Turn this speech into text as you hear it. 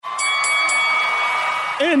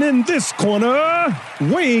And in this corner,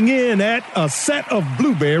 weighing in at a set of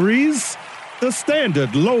blueberries, the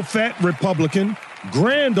standard low-fat Republican,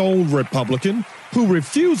 grand old Republican, who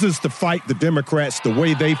refuses to fight the Democrats the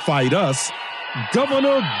way they fight us,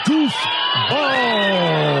 Governor Goofball.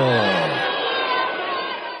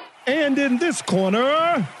 And in this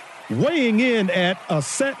corner, weighing in at a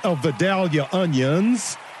set of Vidalia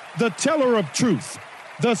onions, the teller of truth,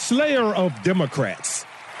 the slayer of Democrats.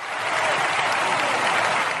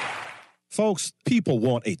 Folks, people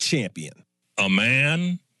want a champion. A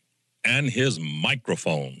man and his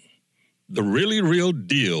microphone. The really real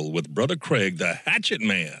deal with Brother Craig, the Hatchet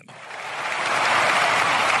Man.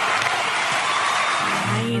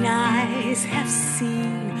 Mine eyes have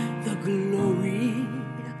seen the glory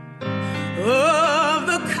of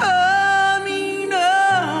the coming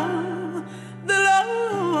of the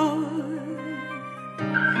Lord.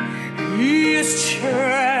 He is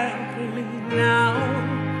trampling out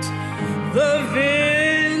the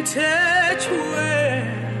vintage where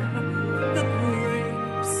the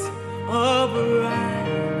grapes of wrath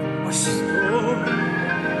are stored.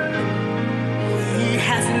 He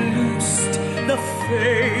has loosed the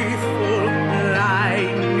faithful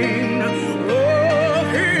lightning of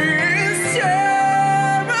his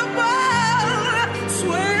terrible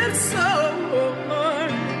swift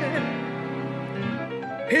sword.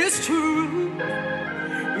 His truth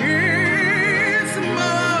is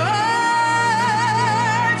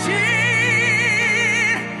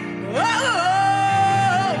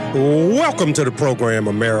Welcome to the program,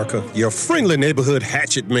 America. Your friendly neighborhood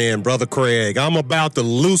hatchet man, Brother Craig. I'm about to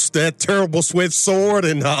loose that terrible swift sword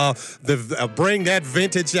and bring that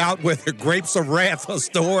vintage out where the grapes of wrath are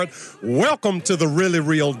stored. Welcome to the really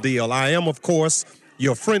real deal. I am, of course,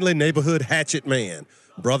 your friendly neighborhood hatchet man,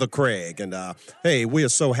 Brother Craig. And, hey, we are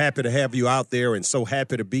so happy to have you out there and so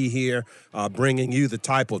happy to be here bringing you the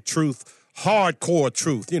type of truth, hardcore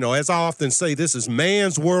truth. You know, as I often say, this is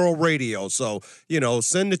man's world radio. So, you know,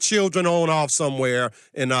 send the children on off somewhere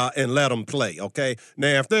and let them play, okay?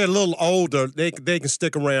 Now, if they're a little older, they can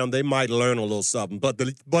stick around. They might learn a little something. But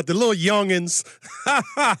the little youngins,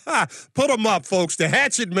 put them up, folks. The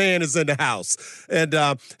Hatchet Man is in the house. And,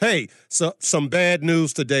 hey, so some bad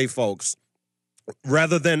news today, folks.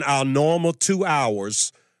 Rather than our normal 2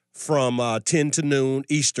 hours from 10 to noon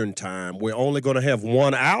Eastern time, we're only going to have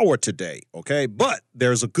 1 hour today, okay? But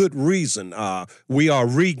there's a good reason. We are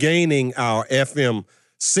regaining our FM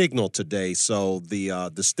signal today, so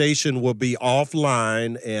the station will be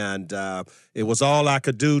offline, and it was all I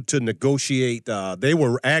could do to negotiate. They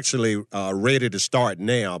were actually ready to start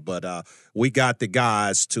now, but we got the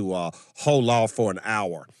guys to hold off for an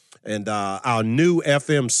hour. And our new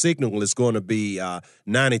FM signal is going to be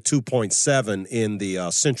 92.7 in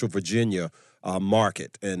the Central Virginia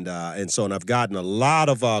market. And I've gotten a lot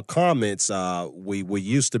of comments. We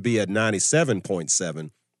used to be at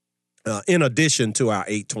 97.7 in addition to our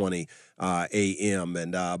 820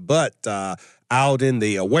 AM. But out in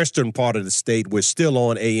the western part of the state, we're still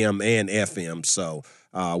on AM and FM. So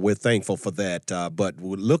we're thankful for that, but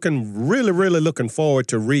we're really looking forward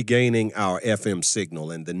to regaining our FM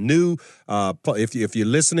signal. And the new, if you're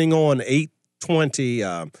listening on 820,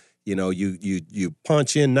 you know, you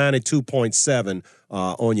punch in 92.7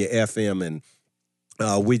 on your FM, and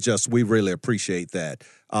we really appreciate that.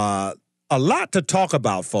 A lot to talk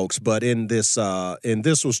about, folks, but this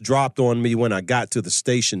was dropped on me when I got to the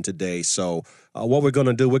station today. So what we're going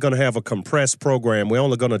to do, we're going to have a compressed program. We're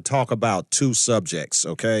only going to talk about two subjects,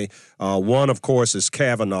 okay? One, of course, is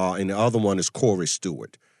Kavanaugh, and the other one is Corey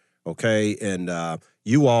Stewart, okay? And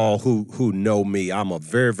you all who know me, I'm a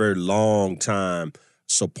very, very long time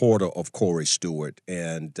supporter of Corey Stewart,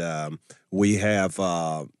 and we have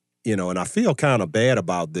you know, and I feel kind of bad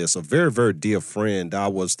about this. A very, very dear friend. I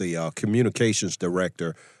was the communications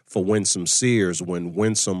director for Winsome Sears when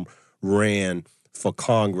Winsome ran for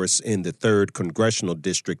Congress in the 3rd Congressional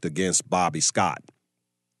District against Bobby Scott.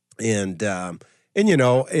 And you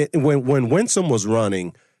know, when Winsome was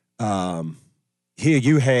running, here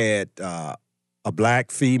you had a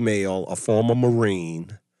black female, a former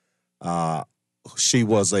Marine. She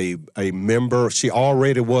was a member. She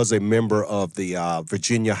already was a member of the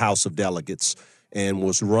Virginia House of Delegates and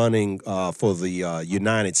was running for the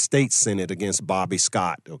United States Senate against Bobby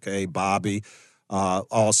Scott. Okay, Bobby,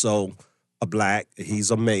 also a black. He's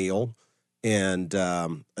a male and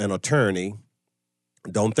an attorney.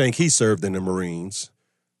 Don't think he served in the Marines.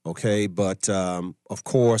 Okay, but of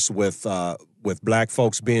course, with black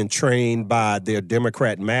folks being trained by their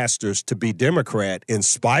Democrat masters to be Democrat, in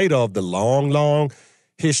spite of the long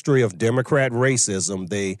history of Democrat racism,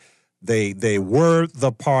 they They were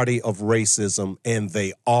the party of racism, and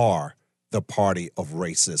they are the party of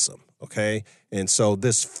racism, okay? And so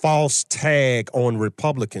this false tag on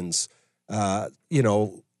Republicans,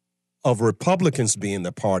 of Republicans being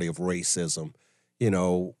the party of racism,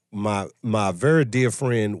 my very dear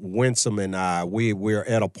friend Winsome and I, we're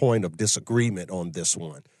at a point of disagreement on this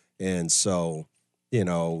one. And so,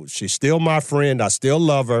 she's still my friend. I still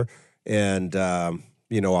love her. And,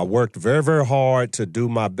 I worked very, very hard to do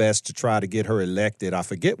my best to try to get her elected. I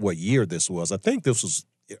forget what year this was. I think this was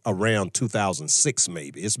around 2006,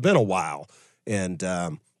 maybe. It's been a while. And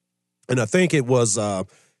I think it was,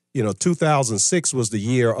 2006 was the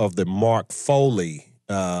year of the Mark Foley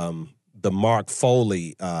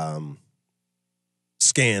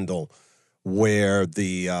scandal, where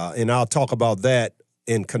and I'll talk about that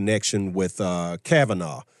in connection with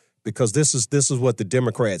Kavanaugh, because this is what the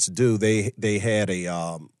Democrats do. They had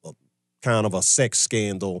a kind of a sex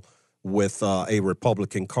scandal with a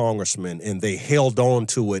Republican congressman, and they held on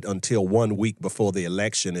to it until 1 week before the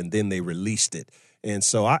election, and then they released it. And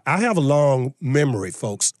so I have a long memory,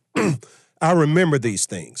 folks. I remember these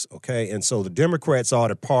things, okay? And so the Democrats are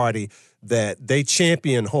the party that they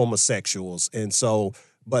champion homosexuals, and so,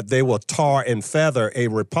 but they will tar and feather a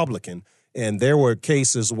Republican. And there were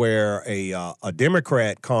cases where a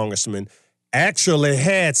Democrat congressman actually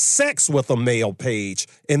had sex with a male page,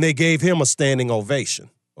 and they gave him a standing ovation,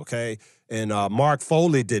 okay? And Mark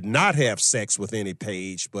Foley did not have sex with any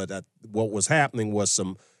page, but what was happening was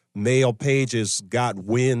some male pages got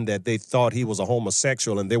wind that they thought he was a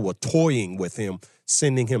homosexual, and they were toying with him,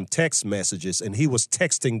 sending him text messages, and he was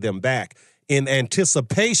texting them back in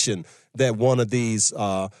anticipation that one of these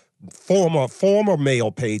former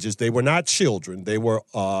male pages, they were not children, they were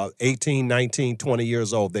 18, 19, 20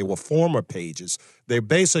 years old, they were former pages. They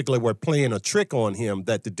basically were playing a trick on him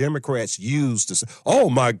that the Democrats used to say, oh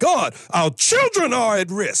my God, our children are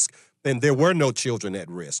at risk. And there were no children at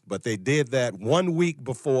risk, but they did that 1 week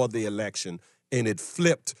before the election, and it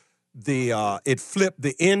flipped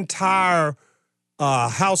the entire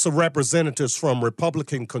House of Representatives from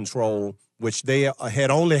Republican control, which they had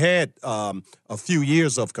only had a few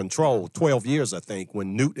years of control, 12 years, I think,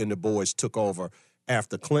 when Newt and the boys took over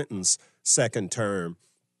after Clinton's second term,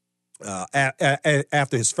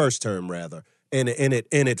 after his first term, rather. And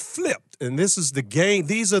it flipped. And this is the game.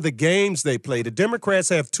 These are the games they play. The Democrats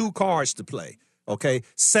have two cards to play, okay?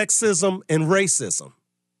 Sexism and racism.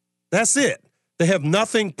 That's it. They have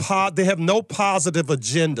nothing. They have no positive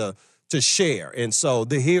agenda to share. And so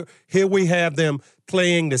here we have them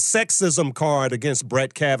playing the sexism card against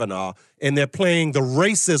Brett Kavanaugh, and they're playing the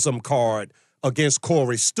racism card against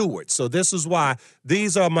Corey Stewart. So this is why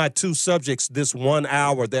these are my two subjects this 1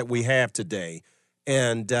 hour that we have today.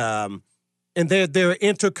 And they're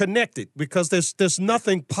interconnected, because there's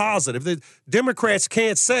nothing positive. The Democrats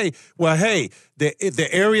can't say, well, hey, the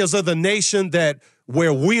areas of the nation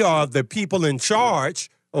where we are the people in charge,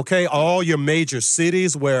 okay, all your major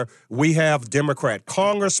cities where we have Democrat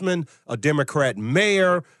congressman, a Democrat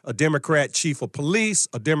mayor, a Democrat chief of police,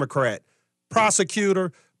 a Democrat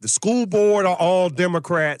prosecutor, the school board are all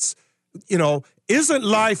Democrats. Isn't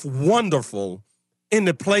life wonderful in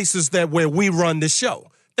the places where we run the show?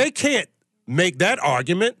 They can't make that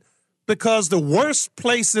argument, because the worst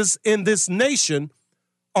places in this nation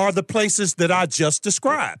are the places that I just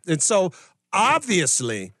described. And so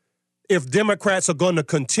obviously, if Democrats are going to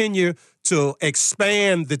continue to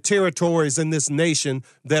expand the territories in this nation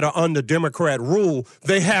that are under Democrat rule,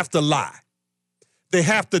 they have to lie. They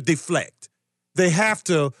have to deflect. They have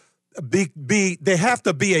to be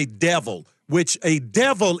a devil, which a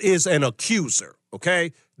devil is an accuser,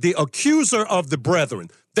 okay? The accuser of the brethren,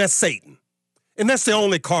 that's Satan. And that's the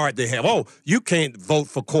only card they have. Oh, you can't vote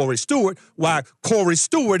for Corey Stewart. Why, Corey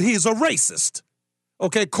Stewart, he's a racist.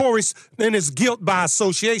 Okay, Corey, and it's guilt by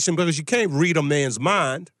association, because you can't read a man's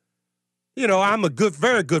mind. I'm a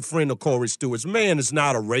very good friend of Corey Stewart's. Man is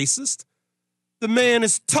not a racist. The man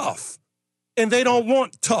is tough, and they don't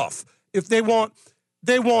want tough. If they want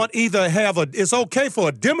either it's okay for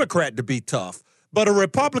a Democrat to be tough, but a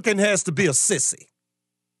Republican has to be a sissy.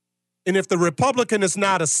 And if the Republican is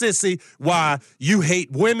not a sissy, why, you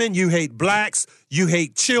hate women, you hate blacks, you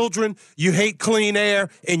hate children, you hate clean air,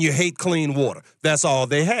 and you hate clean water. That's all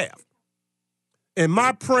they have. And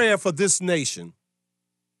my prayer for this nation,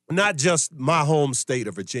 not just my home state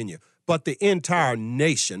of Virginia, but the entire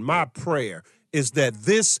nation, my prayer is that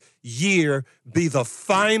this year be the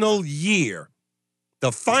final year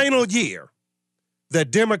that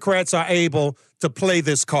Democrats are able to play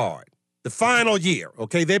this card. The final year,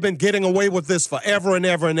 okay? They've been getting away with this forever and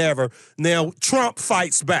ever and ever. Now, Trump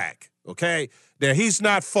fights back, okay? that he's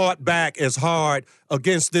not fought back as hard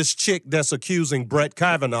against this chick that's accusing Brett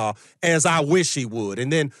Kavanaugh as I wish he would.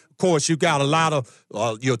 And then, of course, you got a lot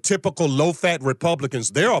of your typical low-fat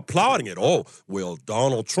Republicans. They're applauding it. Oh, well,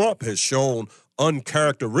 Donald Trump has shown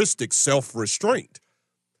uncharacteristic self-restraint.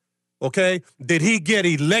 Okay? Did he get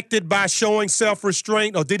elected by showing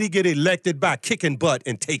self-restraint, or did he get elected by kicking butt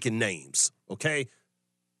and taking names? Okay?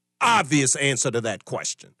 Obvious answer to that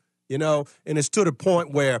question, and it's to the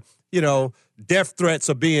point where, death threats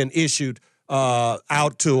are being issued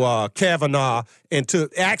out to Kavanaugh, and to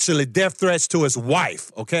actually death threats to his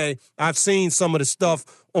wife, okay? I've seen some of the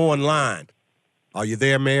stuff online. Are you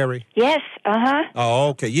there, Mary? Yes, uh-huh. Oh,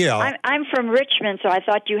 okay, yeah. I'm from Richmond, so I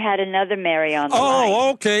thought you had another Mary on the line. Oh,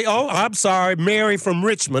 okay. Oh, I'm sorry. Mary from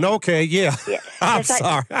Richmond. Okay, yeah. I'm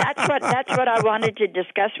sorry. That's what I wanted to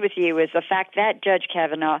discuss with you, is the fact that Judge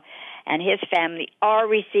Kavanaugh and his family are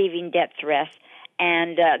receiving death threats.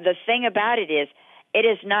 And the thing about it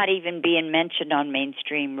is not even being mentioned on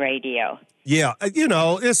mainstream radio. Yeah,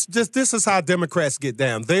 it's just, this is how Democrats get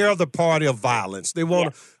down. They are the party of violence. They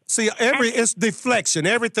want to see it's deflection.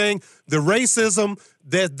 Everything, the racism,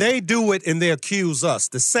 that they do it and they accuse us.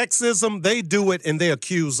 The sexism, they do it and they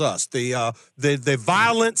accuse us. The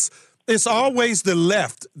violence, it's always the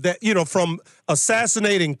left that, from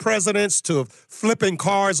assassinating presidents to flipping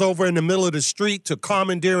cars over in the middle of the street to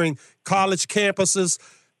commandeering college campuses.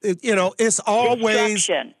 It's always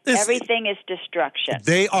destruction. Everything is destruction.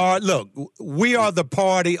 We are the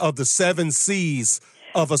party of the 7 C's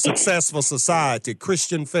of a successful society: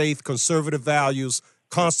 Christian faith, conservative values,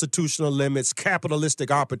 constitutional limits, capitalistic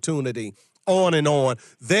opportunity, on and on.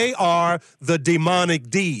 They are the demonic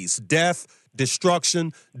D's: death,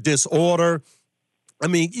 destruction, disorder. I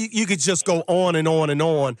mean, you could just go on and on and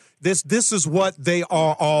on. This is what they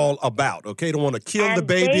are all about, okay? They want to kill the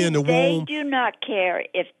baby in the womb. They do not care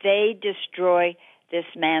if they destroy this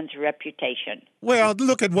man's reputation. Well,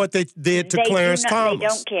 look at what they did to Clarence Thomas. They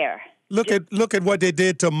don't care. Look at what they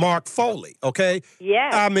did to Mark Foley, okay? Yeah.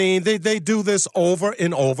 I mean, they do this over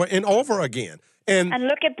and over and over again. And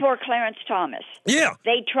look at poor Clarence Thomas. Yeah.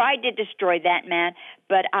 They tried to destroy that man,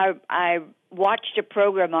 but I watched a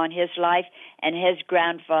program on his life, and his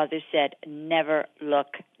grandfather said, never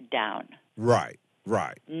look down. Right.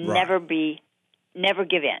 Never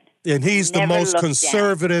give in. And he's the most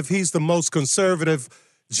conservative. Down. He's the most conservative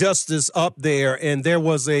justice up there. And there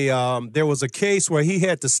was a case where he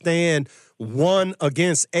had to stand 1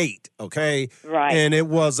 against 8. Okay. Right. And it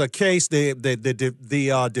was a case. The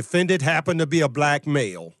defendant happened to be a black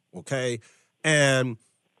male. Okay. And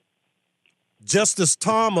Justice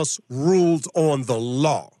Thomas ruled on the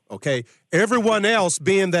law, okay? Everyone else,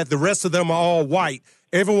 being that the rest of them are all white,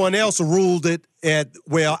 everyone else ruled it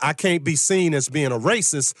I can't be seen as being a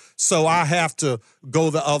racist, so I have to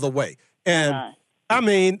go the other way. And, I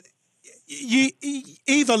mean,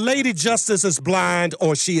 either Lady Justice is blind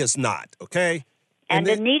or she is not, okay? And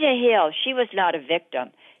Anita Hill, she was not a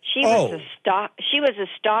victim. She was a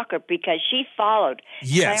stalker because she followed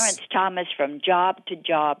Clarence Thomas from job to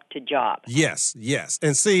job to job. Yes.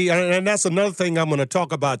 And see, and that's another thing I'm going to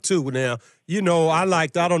talk about too. Now, I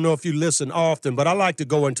don't know if you listen often, but I like to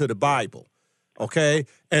go into the Bible. Okay?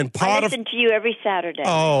 And I listen to you every Saturday.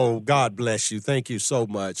 Oh, God bless you. Thank you so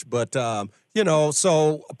much. But so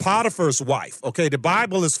Potiphar's wife, okay, the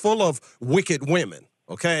Bible is full of wicked women.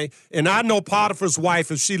 Okay, and I know Potiphar's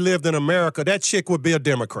wife, if she lived in America, that chick would be a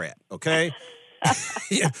Democrat, okay?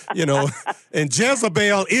 And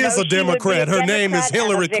Jezebel is a Democrat. Her name is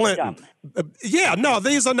Hillary Clinton.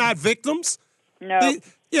 These are not victims. No. What's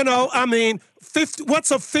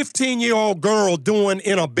a 15-year-old girl doing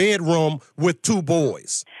in a bedroom with 2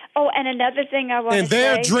 boys? Oh, and another thing I want to say. And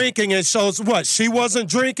they're drinking, and shows what? She wasn't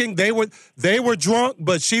drinking. They were drunk,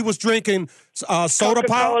 but she was drinking soda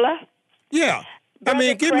pop. Coca-Cola? Yeah.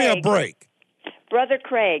 Brother give me a break. Brother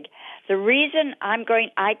Craig, the reason I am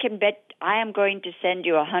going to send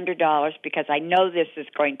you $100 because I know this is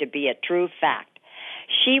going to be a true fact.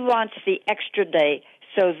 She wants the extra day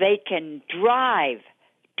so they can drive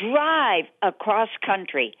across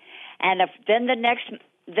country. And then the next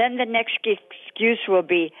excuse will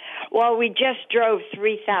be, well, we just drove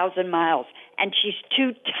 3,000 miles, and she's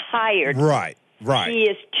too tired. Right. She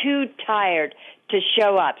is too tired to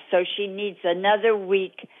show up, so she needs another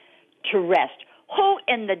week to rest. Who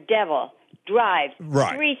in the devil drives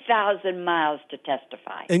 3,000 miles to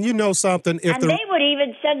testify? And you know something? They would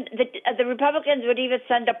even send the Republicans would even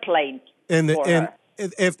send a plane for her.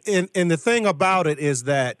 And the thing about it is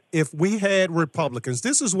that if we had Republicans,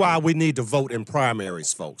 this is why we need to vote in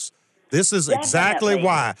primaries, folks. This is exactly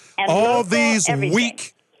why. And all these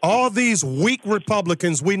weak All these weak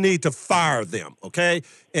Republicans, we need to fire them, okay?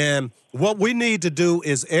 And what we need to do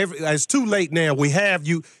is, it's too late now. We have,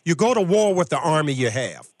 you go to war with the army you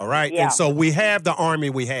have, all right? Yeah. And so we have the army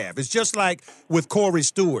we have. It's just like with Corey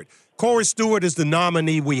Stewart. Corey Stewart is the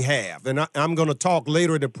nominee we have. And I'm going to talk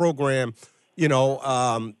later in the program,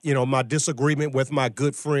 my disagreement with my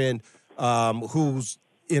good friend who's,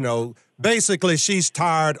 basically she's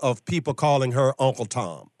tired of people calling her Uncle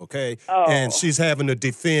Tom, okay? Oh. And she's having to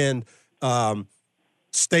defend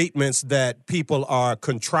statements that people are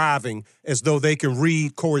contriving as though they can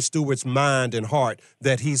read Corey Stewart's mind and heart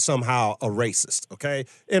that he's somehow a racist, okay?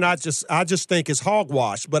 And I just think it's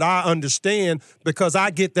hogwash, but I understand because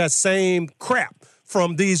I get that same crap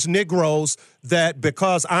from these Negroes that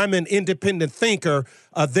because I'm an independent thinker,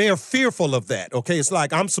 they're fearful of that, okay? It's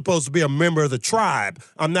like I'm supposed to be a member of the tribe.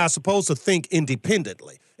 I'm not supposed to think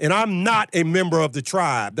independently. And I'm not a member of the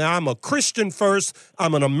tribe. Now, I'm a Christian first,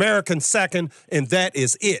 I'm an American second, and that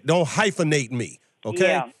is it. Don't hyphenate me,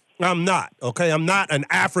 okay? Yeah. I'm not, okay? I'm not an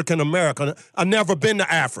African American. I've never been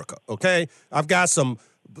to Africa, okay? I've got some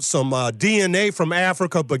DNA from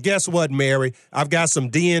Africa, but guess what, Mary? I've got some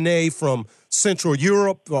DNA from Central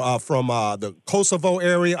Europe, from the Kosovo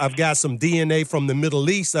area. I've got some DNA from the Middle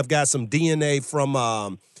East. I've got some DNA from,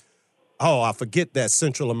 I forget that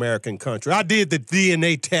Central American country. I did the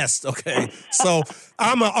DNA test, okay? So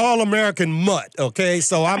I'm an all-American mutt, okay?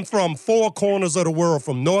 So I'm from four corners of the world,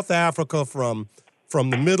 from North Africa, from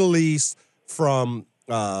the Middle East, from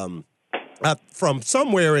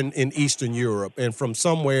somewhere in Eastern Europe, and from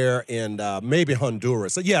somewhere in maybe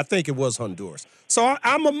Honduras. So, yeah, I think it was Honduras. So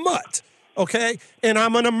I'm a mutt, okay? And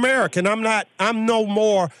I'm an American. I'm no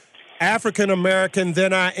more African American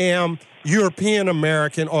than I am European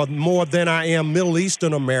American, or more than I am Middle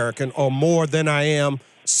Eastern American, or more than I am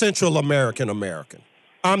Central American American.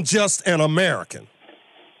 I'm just an American.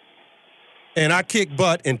 And I kick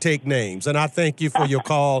butt and take names. And I thank you for your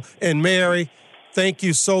call. And Mary, thank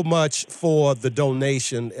you so much for the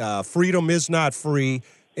donation. Freedom is not free.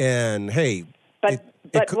 And hey,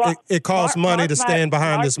 it costs money to stand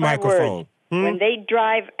behind this microphone. When they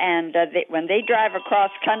drive when they drive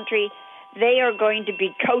across country, they are going to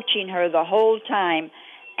be coaching her the whole time.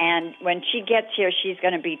 And when she gets here, she's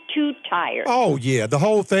going to be too tired. Oh yeah, the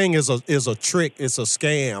whole thing is a trick. It's a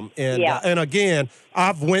scam. And and again,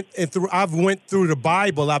 I've went through the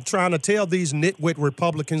Bible. I'm trying to tell these nitwit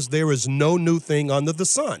Republicans there is no new thing under the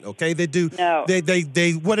sun. Okay, they do. No.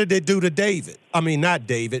 They what did they do to David? I mean, not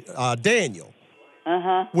David. Daniel.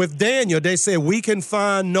 With Daniel, they said we can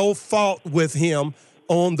find no fault with him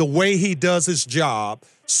on the way he does his job.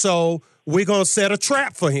 So we're going to set a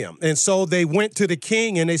trap for him. And so they went to the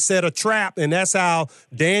king and they set a trap, and that's how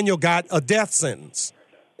Daniel got a death sentence.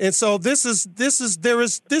 And so this is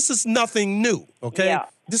nothing new, okay? Yeah.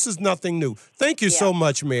 This is nothing new. Thank you so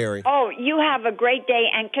much, Mary. Oh, you have a great day,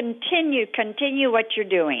 and continue what you're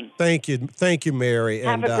doing. Thank you, Mary.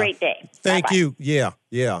 Have a great day. Thank Bye-bye. you.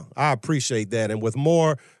 Yeah, I appreciate that. And with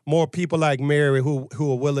more people like Mary who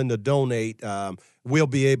are willing to donate, we'll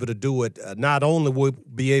be able to do it. Not only will we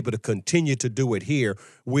be able to continue to do it here,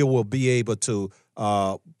 we will be able to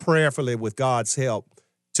prayerfully, with God's help,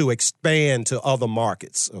 to expand to other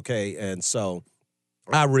markets. Okay, and so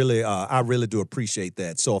I really do appreciate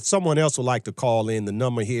that. So if someone else would like to call in, the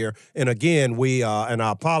number here, and again, and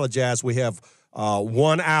I apologize, we have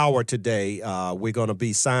 1 hour today. We're going to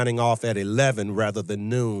be signing off at 11 rather than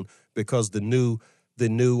noon because the new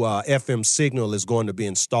FM signal is going to be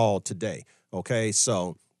installed today. Okay,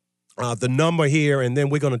 so the number here, and then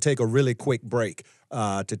we're going to take a really quick break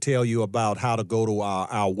to tell you about how to go to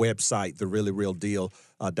our website,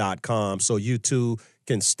 thereallyrealdeal.com, so you too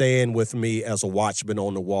can stand with me as a watchman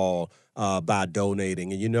on the wall by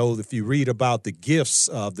donating. And if you read about the gifts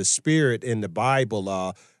of the Spirit in the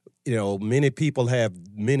Bible, many people have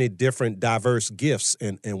many different diverse gifts,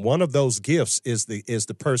 and one of those gifts is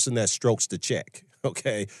the person that strokes the check.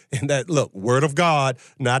 Okay, and that, look, word of God,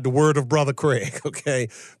 not the word of Brother Craig, okay?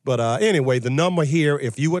 But anyway, the number here,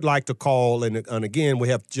 if you would like to call, and again, we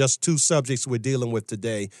have just two subjects we're dealing with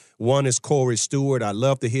today. One is Corey Stewart. I'd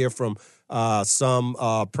love to hear from some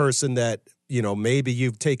person that, maybe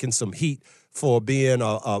you've taken some heat for being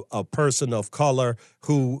a person of color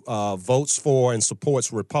who votes for and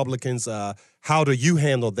supports Republicans. How do you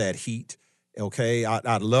handle that heat? Okay,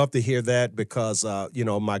 I'd love to hear that because,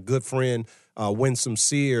 my good friend Winsome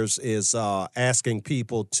Sears is asking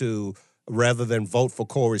people to, rather than vote for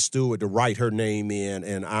Corey Stewart, to write her name in,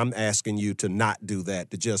 and I'm asking you to not do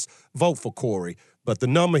that, to just vote for Corey. But the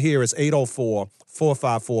number here is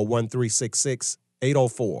 804-454-1366,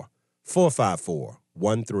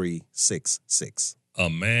 804-454-1366. A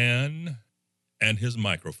man and his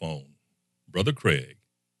microphone. Brother Craig.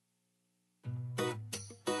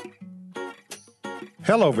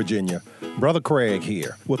 Hello, Virginia. Brother Craig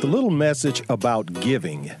here with a little message about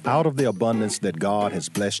giving out of the abundance that God has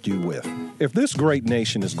blessed you with. If this great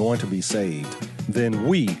nation is going to be saved, then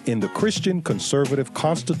we in the Christian Conservative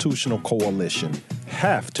Constitutional Coalition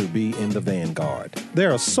have to be in the vanguard.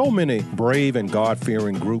 There are so many brave and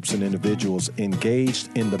God-fearing groups and individuals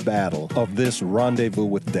engaged in the battle of this rendezvous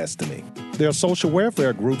with destiny. There are social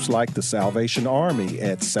welfare groups like the Salvation Army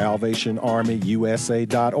at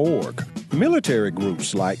salvationarmyusa.org. Military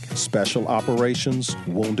groups like Special Operations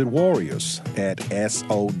Wounded Warriors at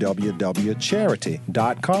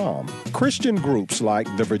SOWWcharity.com. Christian groups like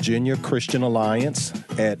the Virginia Christian Alliance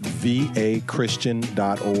at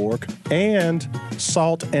vachristian.org and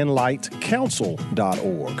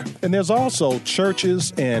saltandlightcouncil.org. And there's also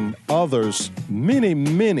churches and others, many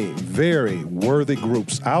very worthy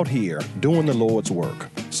groups out here doing the Lord's work.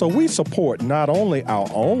 So we support not only our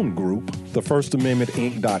own group, the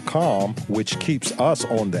FirstAmendmentInc.com, which keeps us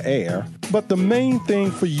on the air, but the main thing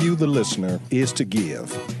for you, the listener, is to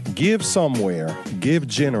give. Give somewhere, give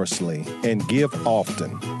generously, and give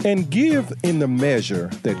often. And give in the measure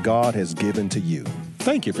that God has given to you.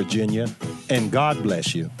 Thank you, Virginia, and God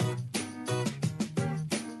bless you.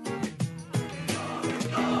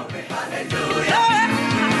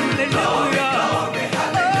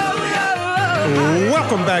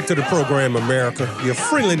 Welcome back to the program, America. Your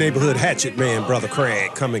friendly neighborhood hatchet man, Brother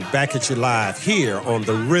Craig, coming back at you live here on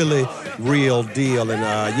The Really Real Deal. And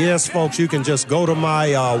yes, folks, you can just go to my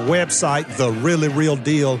website,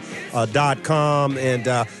 thereallyrealdeal.com. And,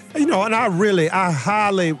 and I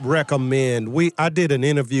highly recommend, I did an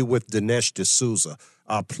interview with Dinesh D'Souza.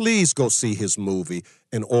 Please go see his movie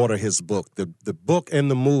and order his book. The book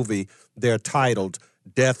and the movie, they're titled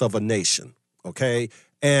Death of a Nation, okay?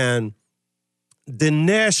 And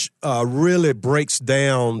Dinesh really breaks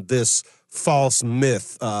down this false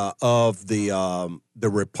myth of the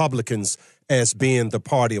Republicans as being the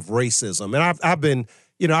party of racism. And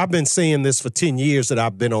I've been seeing this for 10 years that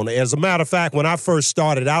I've been on the air. As a matter of fact, when I first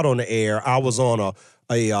started out on the air, I was on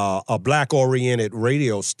a black-oriented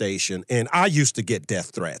radio station, and I used to get death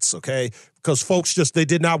threats, okay? Because folks they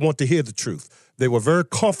did not want to hear the truth. They were very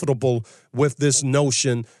comfortable with this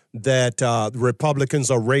notion that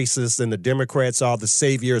Republicans are racist and the Democrats are the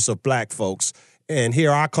saviors of black folks. And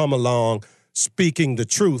here I come along speaking the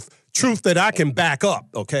truth that I can back up,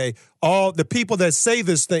 okay? All the people that say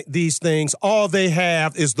these things, all they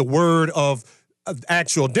have is the word of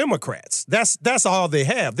actual Democrats. That's all they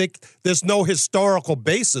have. There's no historical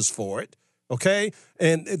basis for it, okay?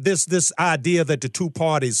 And this idea that the two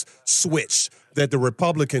parties switched, that the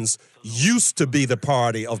Republicans used to be the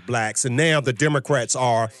party of blacks, and now the Democrats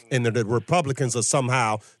are, and the Republicans are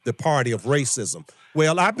somehow the party of racism.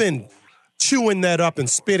 Well, I've been chewing that up and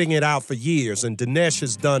spitting it out for years, and Dinesh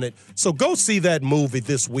has done it. So go see that movie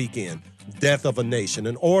this weekend, Death of a Nation,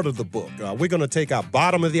 and order the book. We're going to take our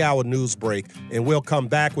bottom of the hour news break, and we'll come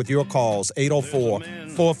back with your calls,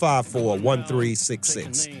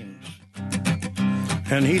 804-454-1366.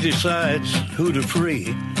 And he decides who to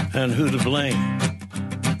free and who to blame.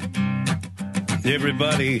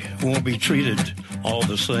 Everybody won't be treated all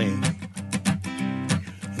the same.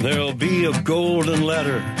 There'll be a golden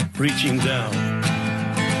ladder reaching down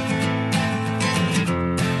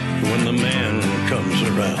when the man comes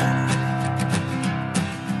around.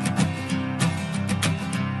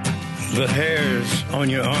 The hairs on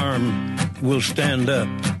your arm will stand up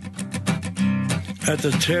at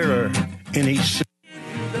the terror in each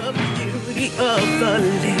of the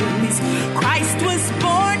lilies. Christ was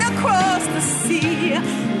born across the sea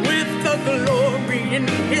with the glory in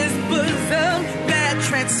his bosom that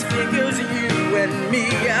transfigures you and me.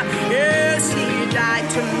 Yes, he died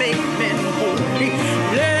to make men holy.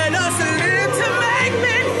 Let us live to make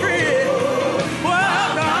men free.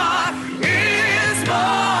 Well, God is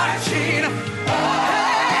marching.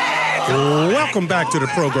 Welcome back to the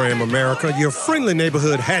program, America. Your friendly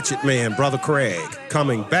neighborhood hatchet man, Brother Craig,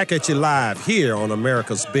 coming back at you live here on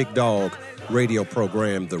America's Big Dog radio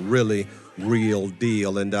program, The Really Real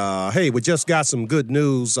Deal. And, hey, we just got some good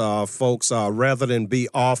news, folks. Rather than be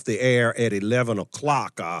off the air at 11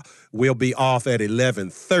 o'clock, we'll be off at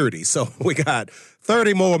 11:30. So we got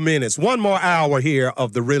 30 more minutes, one more hour here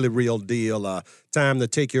of The Really Real Deal. Time to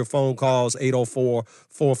take your phone calls,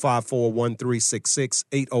 804-454-1366,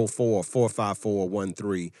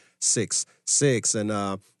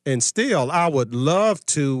 804-454-1366. And still, I would love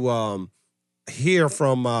to hear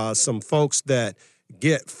from some folks that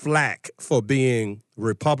get flack for being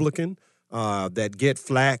Republican, that get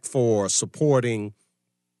flack for supporting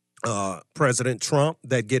President Trump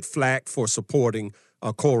that get flack for supporting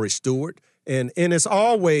Corey Stewart. And it's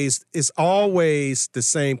always the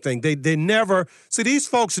same thing. They never see, these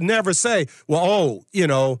folks never say, well,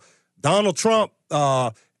 Donald Trump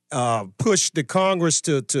pushed the Congress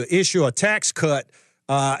to issue a tax cut,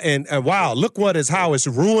 and wow, look how it's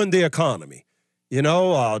ruined the economy.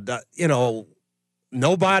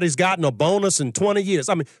 Nobody's gotten a bonus in 20 years.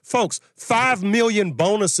 I mean, folks, 5 million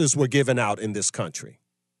bonuses were given out in this country,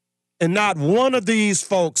 and not one of these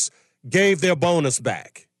folks gave their bonus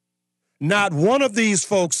back. Not one of these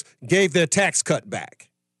folks gave their tax cut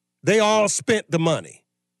back. They all spent the money,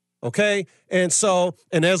 okay? And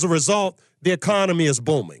as a result, the economy is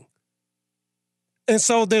booming. And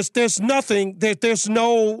so there's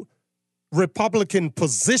no Republican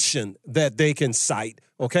position that they can cite,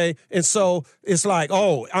 okay? And so it's like,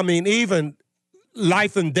 even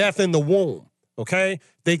life and death in the womb, okay?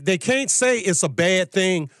 They can't say it's a bad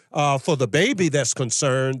thing for the baby that's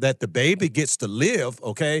concerned that the baby gets to live,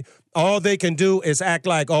 okay? All they can do is act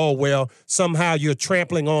like, somehow you're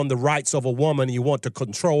trampling on the rights of a woman. You want to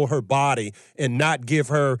control her body and not give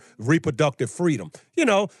her reproductive freedom.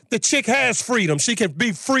 The chick has freedom. She can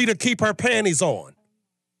be free to keep her panties on.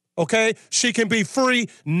 Okay? She can be free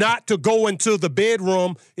not to go into the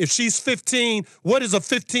bedroom. If she's 15, what is a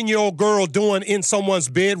 15-year-old girl doing in someone's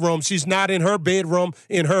bedroom? She's not in her bedroom,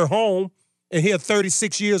 in her home. And here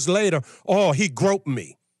 36 years later, he groped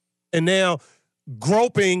me. And now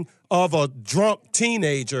groping of a drunk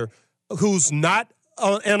teenager who's not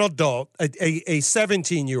an adult, a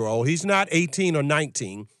 17-year-old. He's not 18 or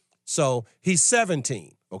 19, so he's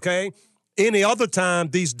 17, okay? Any other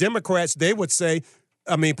time, these Democrats, they would say,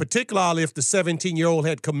 particularly if the 17-year-old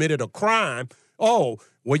had committed a crime,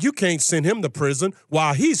 you can't send him to prison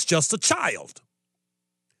while he's just a child.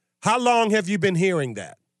 How long have you been hearing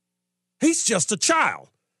that? He's just a child.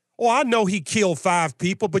 I know he killed 5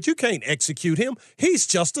 people, but you can't execute him. He's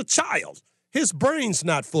just a child. His brain's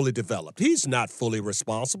not fully developed. He's not fully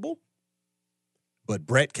responsible. But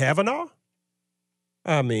Brett Kavanaugh?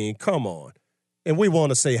 Come on. And we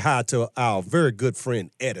want to say hi to our very good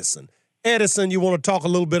friend, Edison. Edison, you want to talk a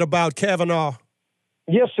little bit about Kavanaugh?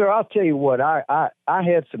 Yes, sir. I'll tell you what. I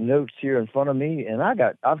had some notes here in front of me, and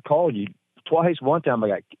I've called you twice. One time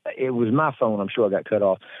it was my phone. I'm sure I got cut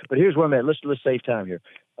off. But here's where I'm at. Let's save time here.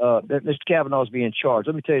 Mr. Kavanaugh's being charged.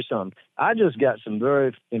 Let me tell you something. I just got some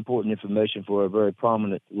very important information for a very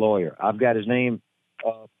prominent lawyer. I've got his name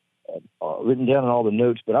written down in all the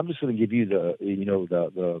notes, but I'm just going to give you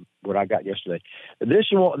the what I got yesterday.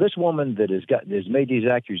 This woman that has made these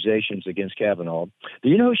accusations against Kavanaugh. Do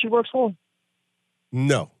you know who she works for?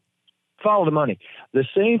 No. Follow the money. The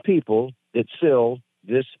same people that sell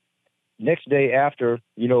this next day after,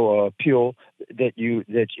 pill that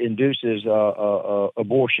induces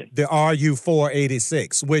abortion. The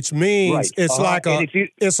RU486, which means right. It's like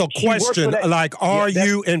it's a question like, are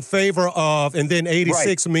you in favor of, and then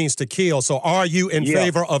 86 right. means to kill. So are you in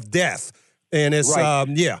favor of death? And it's, right.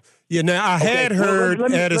 Now I had heard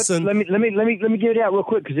Edison. Let me get it out real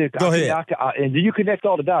quick. Go ahead. And you connect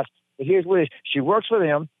all the dots. But here's what it is. She works for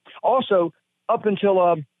them. Also, up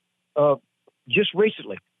until just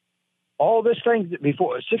recently, all this thing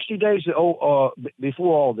before 60 days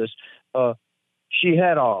before all this, she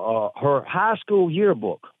had her high school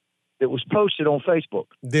yearbook that was posted on Facebook.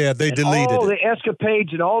 Yeah, they deleted all it. The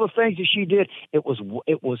escapades and all the things that she did. It was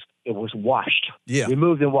washed. Yeah,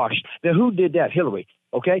 removed and washed. Now, who did that? Hillary.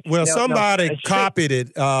 Okay. Well, somebody copied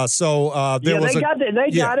it. There was They got it.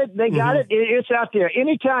 They got it. It's out there.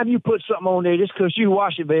 Anytime you put something on there, just because you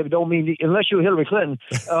wash it, baby, don't mean unless you're Hillary Clinton,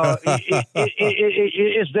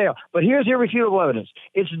 it's there. But here's irrefutable evidence.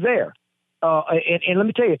 It's there. And let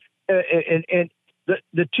me tell you, and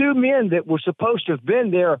the 2 men that were supposed to have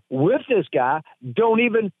been there with this guy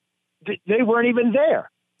they weren't even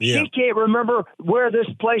there. Yeah. She can't remember where this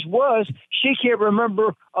place was. She can't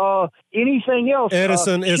remember anything else.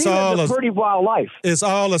 Edison, it's all a pretty wild life. It's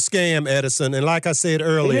all a scam, Edison. And like I said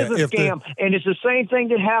earlier, it is a scam, and it's the same thing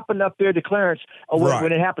that happened up there to Clarence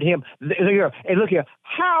when it happened to him. And look here,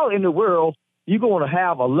 how in the world you going to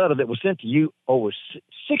have a letter that was sent to you over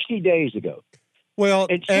 60 days ago? Well,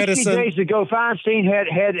 and 60 Edison, days ago, Feinstein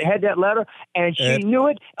had that letter, and she knew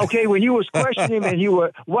it. Okay, when you was questioning him, and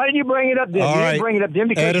why didn't you bring it up then? You didn't bring it up then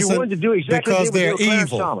because Edison, you wanted to do exactly because they're Clarence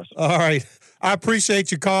evil. Thomas. All right. I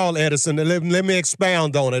appreciate your call, Edison. Let me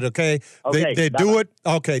expound on it, okay? Okay, they do it.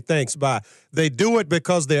 Okay, thanks. Bye. They do it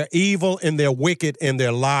because they're evil and they're wicked and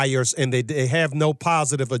they're liars and they have no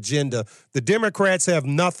positive agenda. The Democrats have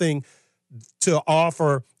nothing to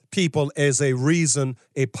offer people as a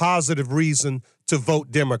positive reason to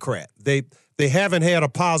vote Democrat. They They haven't had a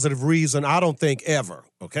positive reason, I don't think, ever,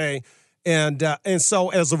 okay? And so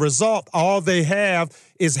as a result, all they have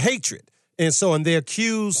is hatred. And they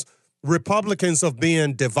accuse Republicans of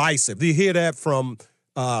being divisive. You hear that from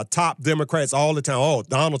top Democrats all the time. Oh,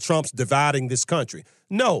 Donald Trump's dividing this country.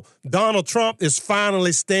 No, Donald Trump is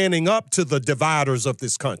finally standing up to the dividers of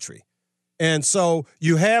this country. And so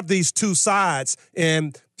you have these two sides,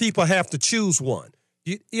 and people have to choose one.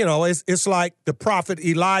 You know, it's like the prophet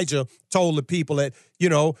Elijah told the people that, you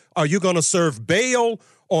know, are you going to serve Baal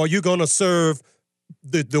or are you going to serve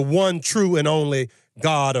the one true and only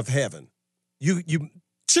God of heaven? You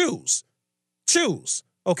choose.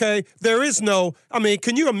 Okay? There is no, I mean,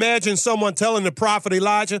 can you imagine someone telling the prophet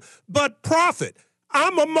Elijah, but prophet,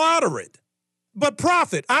 I'm a moderate. But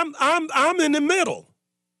prophet, I'm in the middle.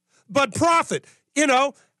 But prophet, you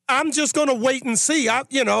know, I'm just going to wait and see.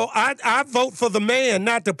 I vote for the man,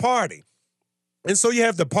 not the party. And so you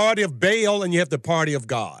have the party of Baal and you have the party of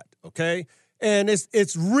God, okay? And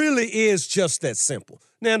it's really is just that simple.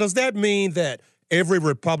 Now, does that mean that every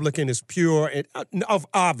Republican is pure?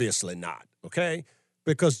 Obviously not, okay?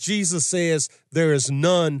 Because Jesus says there is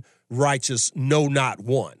none righteous, no, not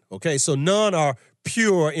one, okay? So none are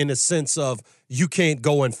pure in the sense of you can't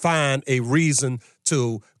go and find a reason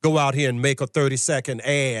to go out here and make a 30-second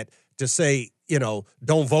ad to say, you know,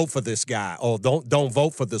 don't vote for this guy or don't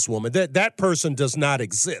vote for this woman. That person does not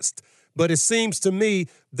exist. But it seems to me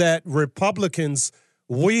that Republicans,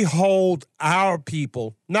 we hold our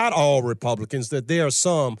people, not all Republicans, that there are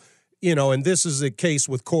some, you know, and this is the case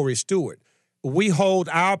with Corey Stewart. We hold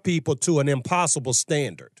our people to an impossible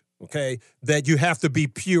standard, okay, that you have to be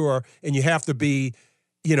pure and you have to be,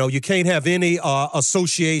 you know, you can't have any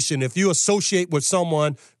association. If you associate with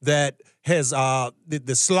someone that has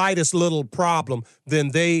the slightest little problem,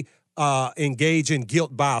 then they engage in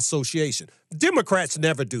guilt by association. Democrats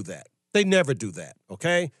never do that. They never do that,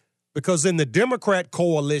 okay? Because in the Democrat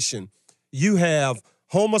coalition, you have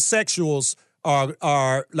homosexuals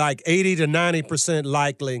are like 80 to 90%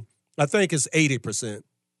 likely. I think it's 80%,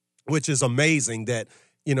 which is amazing that,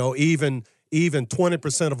 you know, even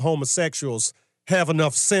 20% of homosexuals have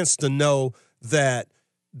enough sense to know that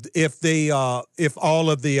if all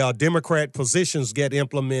of the Democrat positions get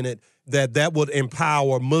implemented, that would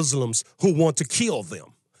empower Muslims who want to kill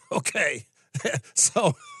them. Okay,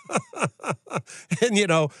 so and you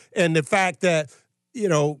know, and the fact that, you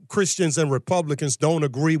know, Christians and Republicans don't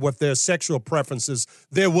agree with their sexual preferences,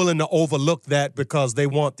 they're willing to overlook that because they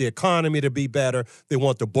want the economy to be better, they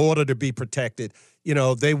want the border to be protected, you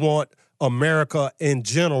know, they want America in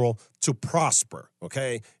general to prosper,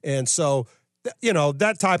 okay? And so, you know,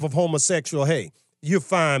 that type of homosexual, hey, you're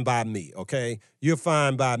fine by me, okay? You're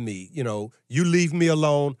fine by me. You know, you leave me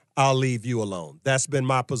alone, I'll leave you alone. That's been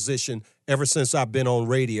my position ever since I've been on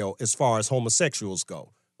radio as far as homosexuals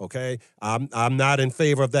go, okay? I'm not in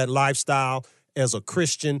favor of that lifestyle. As a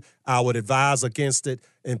Christian, I would advise against it,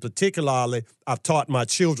 and particularly, I've taught my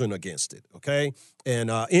children against it, okay?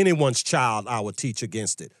 And anyone's child, I would teach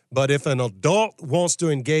against it. But if an adult wants to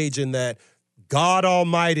engage in that, God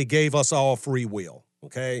Almighty gave us all free will,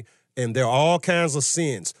 okay? And there are all kinds of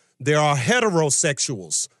sins. There are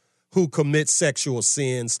heterosexuals who commit sexual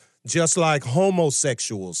sins, just like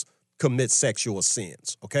homosexuals commit sexual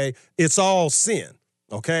sins, okay? It's all sin,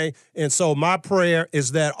 okay? And so my prayer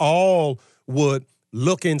is that all would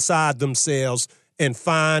look inside themselves and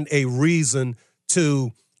find a reason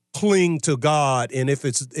to cling to God. And if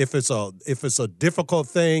it's a difficult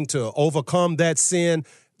thing to overcome that sin,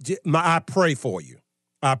 I pray for you.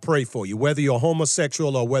 I pray for you, whether you're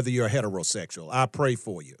homosexual or whether you're heterosexual. I pray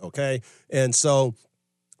for you, okay? And so,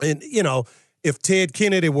 and you know, if Ted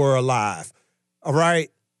Kennedy were alive, all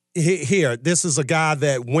right, here, this is a guy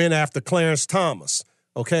that went after Clarence Thomas,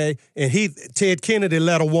 okay? And Ted Kennedy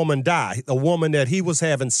let a woman die, a woman that he was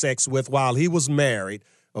having sex with while he was married,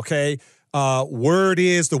 okay? Word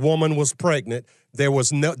is the woman was pregnant. There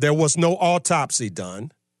was no autopsy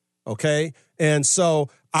done, okay? And so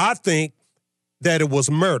I think that it was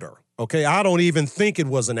murder, okay? I don't even think it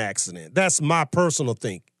was an accident. That's my personal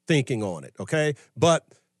thinking on it, okay? But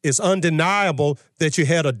it's undeniable that you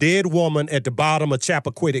had a dead woman at the bottom of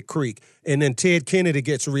Chappaquiddick Creek, and then Ted Kennedy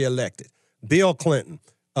gets reelected. Bill Clinton,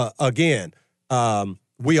 again,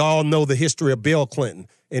 we all know the history of Bill Clinton,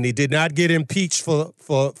 and he did not get impeached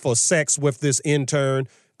for sex with this intern.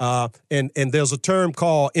 And there's a term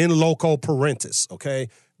called in loco parentis, okay?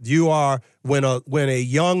 You are, when a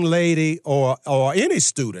young lady or any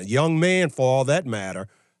student, young man for all that matter,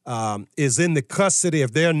 is in the custody,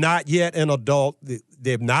 if they're not yet an adult,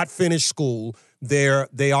 they've not finished school,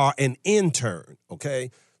 they are an intern, okay?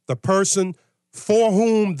 The person for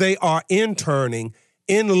whom they are interning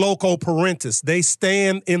in loco parentis. They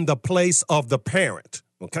stand in the place of the parent,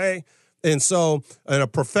 okay? And so a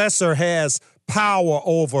professor has power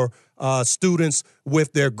over students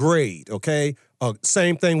with their grade, okay?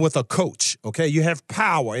 Same thing with a coach, okay? You have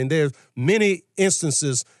power, and there's many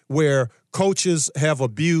instances where coaches have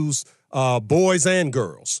abused boys and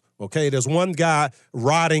girls, okay? There's one guy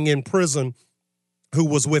rotting in prison who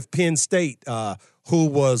was with Penn State who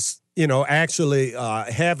was, actually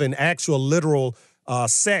having actual literal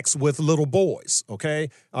sex with little boys, okay?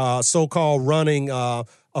 So-called running a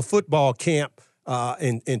football camp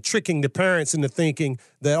and tricking the parents into thinking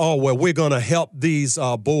that, we're going to help these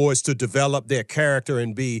boys to develop their character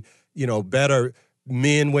and be, better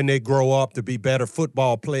men when they grow up, to be better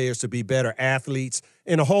football players, to be better athletes.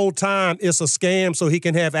 And the whole time it's a scam so he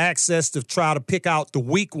can have access to try to pick out the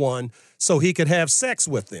weak one so he could have sex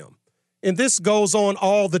with them. And this goes on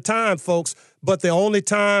all the time, folks, but the only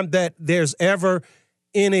time that there's ever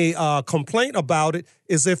any complaint about it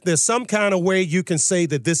is if there's some kind of way you can say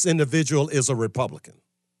that this individual is a Republican.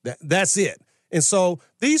 That's it. And so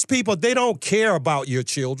these people, they don't care about your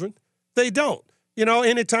children. They don't.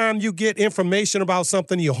 Anytime you get information about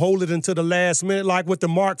something, you hold it until the last minute, like with the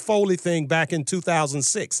Mark Foley thing back in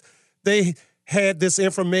 2006. They had this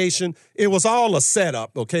information. It was all a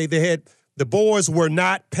setup, okay? The boys were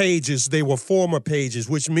not pages. They were former pages,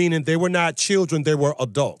 which meaning they were not children. They were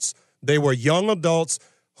adults. They were young adults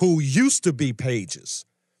who used to be pages.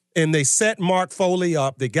 And they set Mark Foley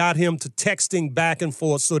up. They got him to texting back and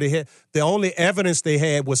forth. So the only evidence they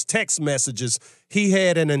had was text messages. He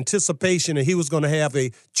had an anticipation that he was going to have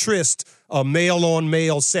a tryst, a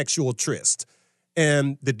male-on-male sexual tryst.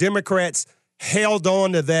 And the Democrats held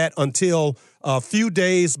on to that until a few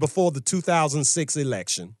days before the 2006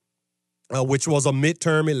 election, which was a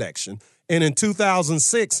midterm election. And in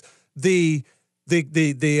 2006, the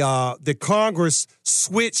Congress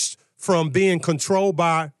switched from being controlled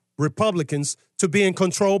by Republicans to being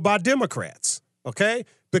controlled by Democrats, okay?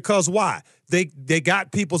 Because why? They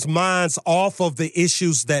got people's minds off of the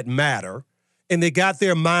issues that matter, and they got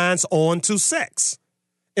their minds onto sex.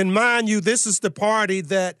 And mind you, this is the party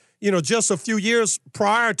that, just a few years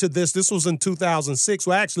prior to this was in 2006.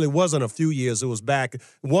 Well, actually, it wasn't a few years. It was back.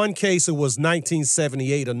 One case, it was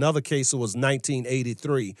 1978. Another case, it was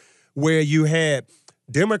 1983, where you had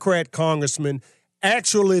Democrat congressmen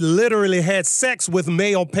actually literally had sex with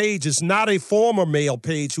male pages, not a former male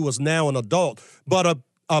page who was now an adult, but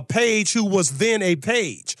a page who was then a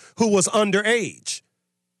page, who was underage,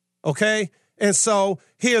 okay? And so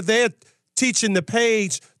here they're teaching the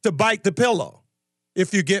page to bite the pillow,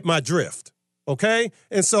 if you get my drift, okay?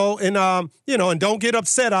 And so, and don't get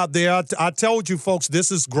upset out there. I told you, folks,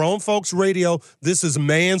 this is grown folks radio. This is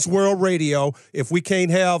man's world radio. If we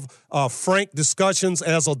can't have frank discussions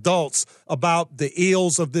as adults about the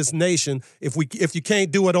ills of this nation, if you can't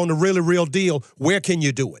do it on the really real deal, where can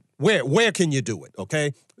you do it? Where can you do it,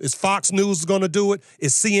 okay? Is Fox News going to do it?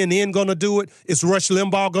 Is CNN going to do it? Is Rush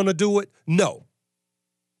Limbaugh going to do it? No.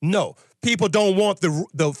 People don't want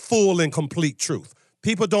the full and complete truth.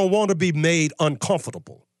 People don't want to be made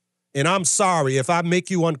uncomfortable. And I'm sorry if I make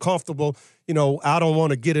you uncomfortable. I don't want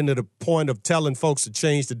to get into the point of telling folks to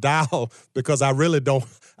change the dial because I really don't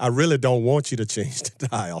want you to change the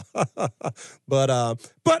dial. But I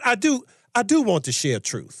do want to share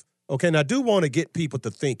truth. Okay, and I do want to get people to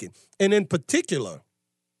thinking. And in particular,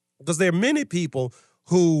 because there are many people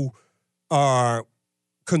who are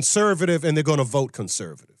conservative and they're going to vote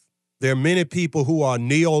conservative. There are many people who are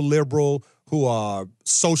neoliberal, who are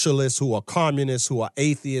socialists, who are communists, who are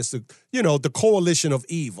atheists, the coalition of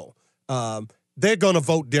evil. They're going to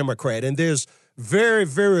vote Democrat. And there's very,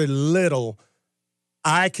 very little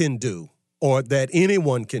I can do or that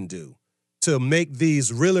anyone can do to make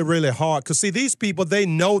these really, really hard. Because, see, these people, they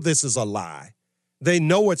know this is a lie. They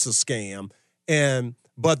know it's a scam.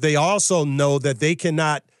 But they also know that they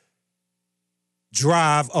cannot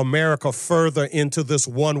drive America further into this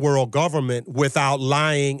one world government without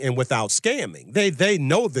lying and without scamming. They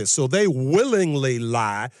know this, so they willingly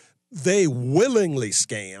lie. They willingly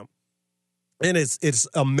scam. And it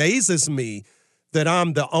amazes me that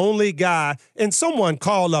I'm the only guy, and someone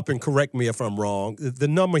call up and correct me if I'm wrong. The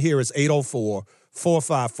number here is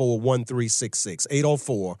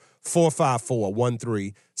 804-454-1366,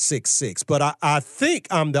 804-454-1366. But I think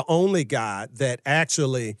I'm the only guy that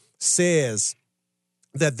actually says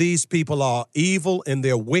that these people are evil and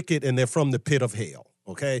they're wicked and they're from the pit of hell,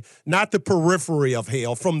 okay? Not the periphery of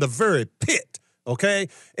hell, from the very pit, okay?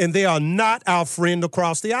 And they are not our friend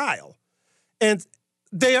across the aisle. And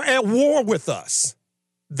they are at war with us.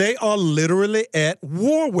 They are literally at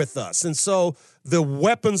war with us. And so the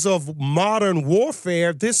weapons of modern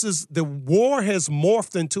warfare, the war has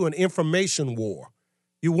morphed into an information war.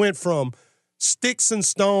 You went from sticks and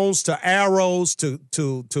stones to arrows to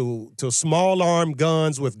small arm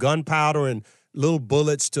guns with gunpowder and little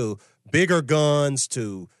bullets to bigger guns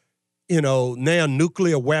to, now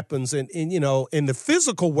nuclear weapons. And the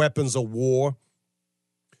physical weapons of war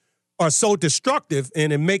are so destructive,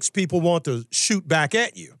 and it makes people want to shoot back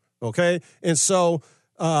at you, okay? And so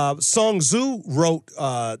Sun Tzu wrote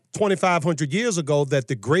 2,500 years ago that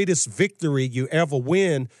the greatest victory you ever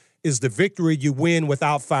win is the victory you win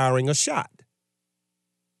without firing a shot.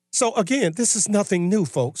 So again, this is nothing new,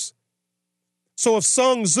 folks. So if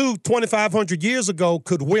Sun Tzu 2,500 years ago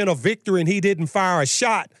could win a victory and he didn't fire a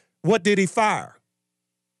shot, what did he fire?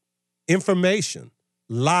 Information,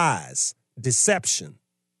 lies, deception.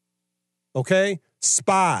 Okay?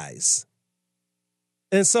 Spies.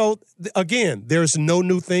 And so, again, there's no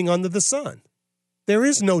new thing under the sun. There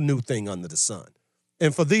is no new thing under the sun.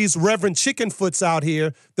 And for these Reverend Chickenfoots out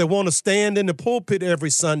here that want to stand in the pulpit every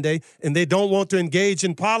Sunday and they don't want to engage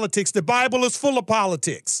in politics, the Bible is full of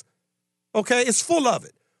politics. Okay? It's full of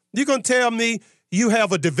it. You're going to tell me you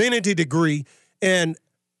have a divinity degree and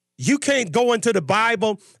you can't go into the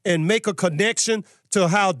Bible and make a connection to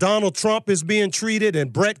how Donald Trump is being treated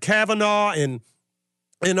and Brett Kavanaugh and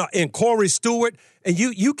Corey Stewart, and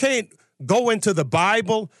you can't go into the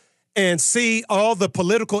Bible and see all the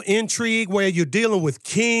political intrigue where you're dealing with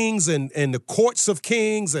kings and the courts of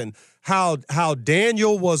kings and how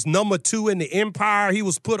Daniel was number 2 in the empire. He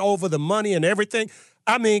was put over the money and everything.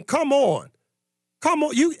 I mean, come on.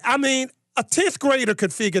 A 10th grader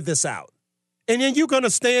could figure this out. And then you're going to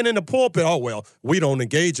stand in the pulpit, oh, well, we don't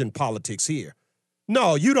engage in politics here.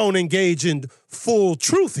 No, you don't engage in full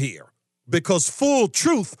truth here because full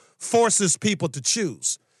truth forces people to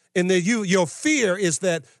choose. And your fear is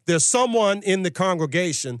that there's someone in the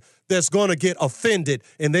congregation that's going to get offended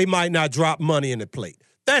and they might not drop money in the plate.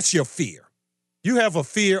 That's your fear. You have a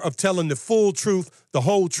fear of telling the full truth, the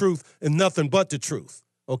whole truth, and nothing but the truth.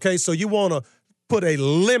 Okay, so you want to put a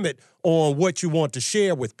limit on what you want to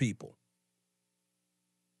share with people.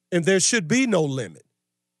 And there should be no limit.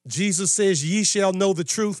 Jesus says, ye shall know the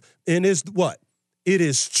truth, and is what? It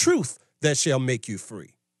is truth that shall make you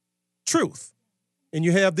free. Truth. And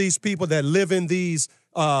you have these people that live in these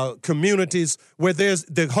communities where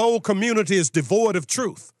the whole community is devoid of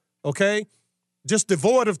truth, okay? Just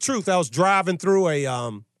devoid of truth. I was driving through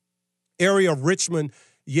a area of Richmond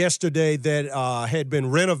yesterday that had been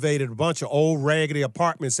renovated. A bunch of old raggedy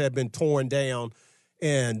apartments had been torn down,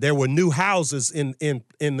 and there were new houses in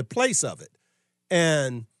the place of it.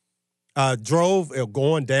 And I drove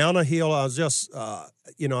going down a hill. I was just,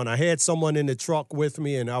 and I had someone in the truck with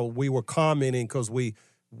me, and we were commenting because we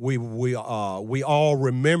all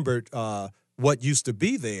remembered what used to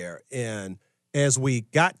be there. And as we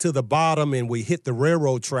got to the bottom and we hit the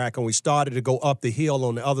railroad track and we started to go up the hill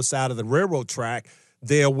on the other side of the railroad track,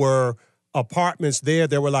 there were apartments there.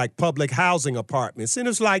 There were like public housing apartments. And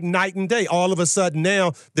it's like night and day. All of a sudden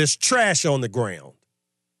now there's trash on the ground.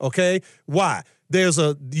 Okay? Why?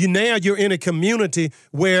 Now you're in a community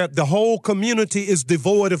where the whole community is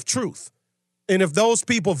devoid of truth. And if those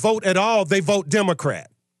people vote at all, they vote Democrat.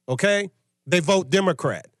 Okay? They vote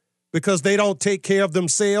Democrat because they don't take care of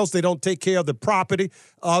themselves. They don't take care of the property.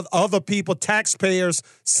 Other people, taxpayers,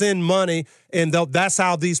 send money, and that's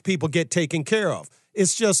how these people get taken care of.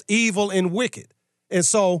 It's just evil and wicked. And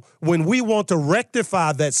so when we want to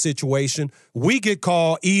rectify that situation, we get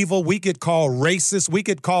called evil, we get called racist, we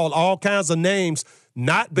get called all kinds of names,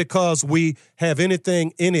 not because we have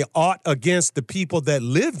any ought against the people that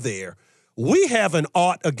live there. We have an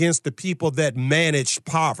ought against the people that manage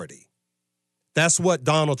poverty. That's what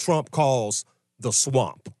Donald Trump calls the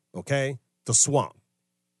swamp, okay? The swamp.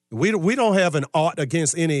 We don't have an ought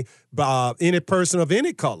against any person of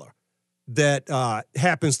any color that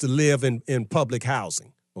happens to live in public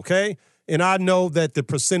housing, okay? And I know that the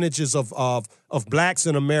percentages of blacks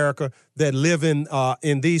in America that live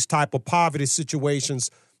in these type of poverty situations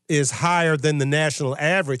is higher than the national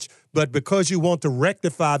average, but because you want to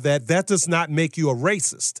rectify that does not make you a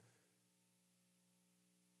racist.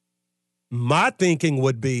 My thinking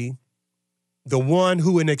would be the one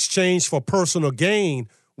who in exchange for personal gain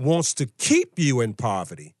wants to keep you in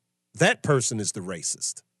poverty, that person is the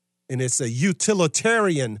racist. And it's a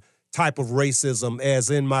utilitarian type of racism, as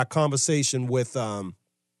in my conversation with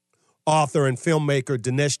author and filmmaker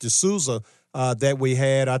Dinesh D'Souza that we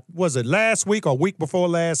had. Was it last week or week before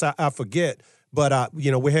last? I forget. But,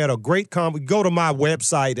 we had a great Go to my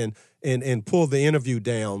website and pull the interview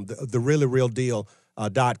down, the really real deal.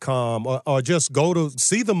 .com, or just go to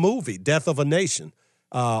see the movie, Death of a Nation.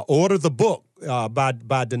 Order the book by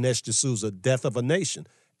Dinesh D'Souza, Death of a Nation.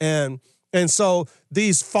 And so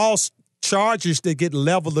these false charges that get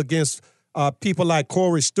leveled against people like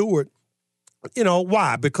Corey Stewart,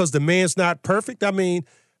 why? Because the man's not perfect? I mean,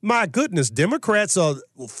 my goodness, Democrats are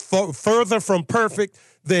further from perfect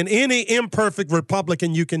than any imperfect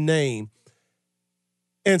Republican you can name.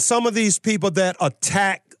 And some of these people that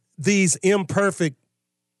attack these imperfect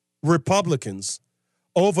Republicans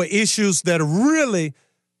over issues that really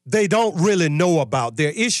they don't really know about.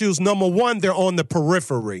 Their issues, number one, they're on the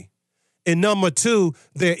periphery. And number two,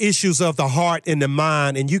 they're issues of the heart and the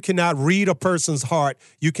mind. And you cannot read a person's heart.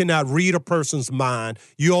 You cannot read a person's mind.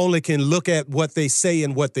 You only can look at what they say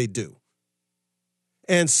and what they do.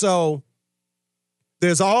 And so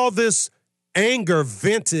there's all this anger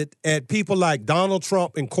vented at people like Donald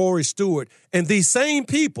Trump and Corey Stewart. And these same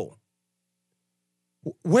people,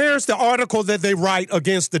 where's the article that they write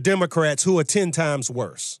against the Democrats who are 10 times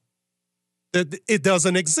worse? It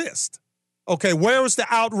doesn't exist. Okay, where was the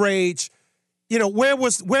outrage? Where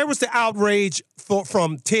was the outrage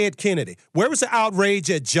from Ted Kennedy? Where was the outrage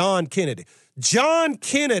at John Kennedy? John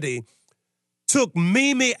Kennedy took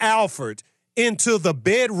Mimi Alford into the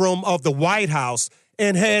bedroom of the White House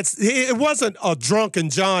and it wasn't a drunken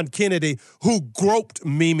John Kennedy who groped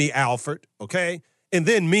Mimi Alford, okay? And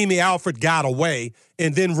then Mimi Alford got away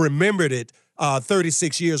and then remembered it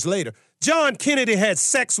 36 years later. John Kennedy had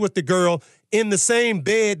sex with the girl in the same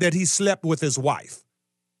bed that he slept with his wife.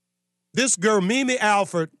 This girl, Mimi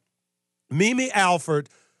Alford,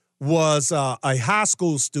 was a high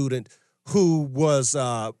school student who was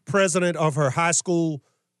president of her high school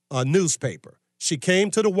newspaper. She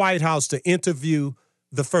came to the White House to interview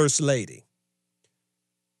the First Lady.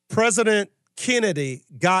 President Kennedy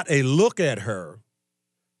got a look at her,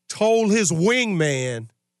 told his wingman,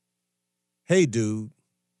 hey, dude,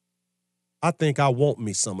 I think I want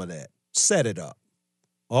me some of that. Set it up.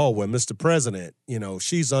 Oh, well, Mr. President,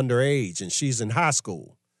 she's underage and she's in high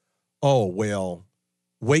school. Oh, well,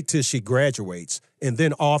 wait till she graduates and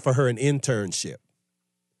then offer her an internship.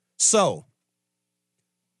 So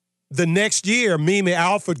the next year, Mimi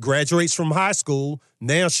Alford graduates from high school.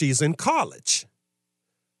 Now she's in college.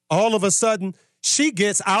 All of a sudden, she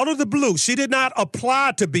gets out of the blue. She did not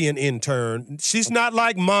apply to be an intern. She's not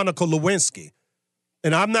like Monica Lewinsky.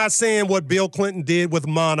 And I'm not saying what Bill Clinton did with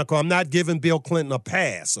Monica. I'm not giving Bill Clinton a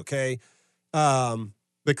pass, okay?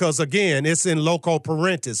 Because, again, it's in loco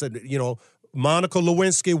parentis. Monica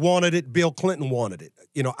Lewinsky wanted it. Bill Clinton wanted it.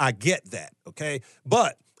 I get that, okay?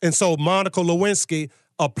 And so Monica Lewinsky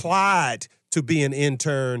applied to be an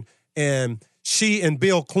intern, and she and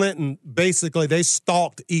Bill Clinton, basically, they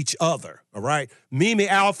stalked each other, all right? Mimi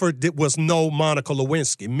Alford was no Monica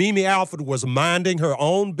Lewinsky. Mimi Alford was minding her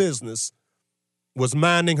own business,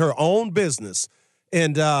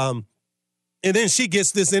 and then she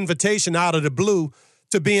gets this invitation out of the blue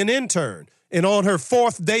to be an intern. And on her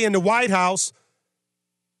fourth day in the White House,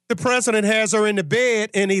 the president has her in the bed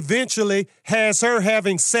and eventually has her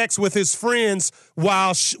having sex with his friends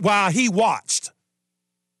while he watched.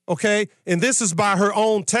 Okay? And this is by her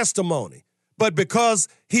own testimony. But because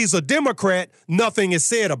he's a Democrat, nothing is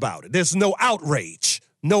said about it. There's no outrage.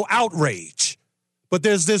 But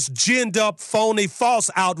there's this ginned up, phony,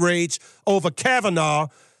 false outrage over Kavanaugh,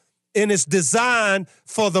 and it's designed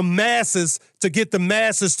for the masses to get the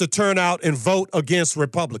masses to turn out and vote against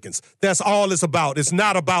Republicans. That's all it's about. It's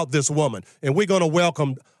not about this woman. And we're going to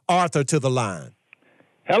welcome Arthur to the line.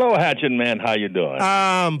 Hello, Hatchet Man. How you doing?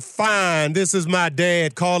 I'm fine. This is my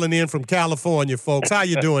dad calling in from California, folks. How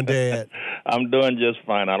you doing, Dad? I'm doing just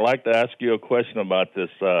fine. I'd like to ask you a question about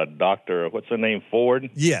this doctor. What's her name, Ford?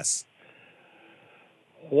 Yes.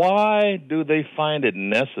 Why do they find it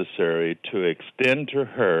necessary to extend to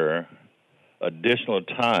her additional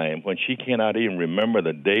time when she cannot even remember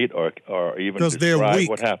the date or even describe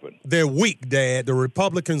what happened? They're weak, Dad. The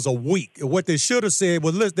Republicans are weak. What they should have said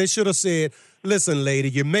was, listen, lady,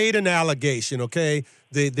 you made an allegation, okay?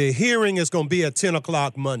 The hearing is going to be at 10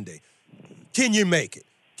 o'clock Monday. Can you make it?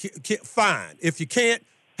 Fine. If you can't,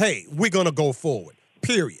 hey, we're going to go forward,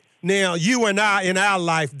 period. Now, you and I, in our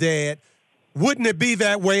life, Dad, wouldn't it be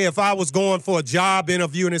that way if I was going for a job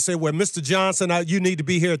interview and they said, well, Mr. Johnson, you need to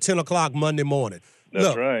be here at 10 o'clock Monday morning? That's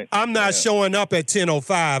Look, right. I'm not showing up at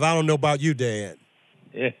 10:05. I don't know about you, Dad.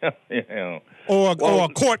 Yeah. Or a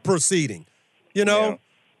court proceeding. Yeah.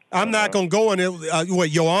 I'm not going to go in there.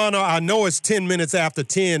 Your Honor, I know it's 10 minutes after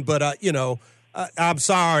 10, but, I'm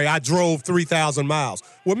sorry. I drove 3,000 miles.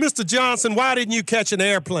 Well, Mr. Johnson, why didn't you catch an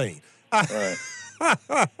airplane? Right.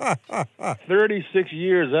 36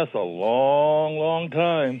 years, that's a long, long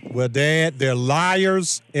time. Well, Dad, they're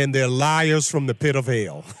liars, and they're liars from the pit of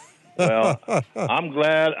hell. Well, I'm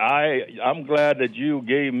glad that you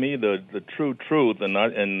gave me the true truth, and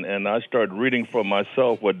I started reading for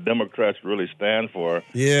myself what Democrats really stand for.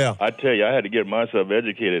 Yeah. I tell you, I had to get myself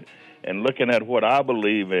educated, and looking at what I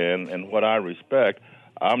believe in and what I respect,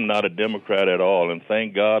 I'm not a Democrat at all, and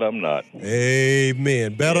thank God I'm not.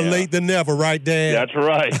 Amen. Better late than never, right, Dad? That's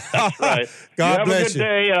right. That's right. God bless you.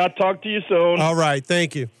 Have a good day. I'll talk to you soon. All right.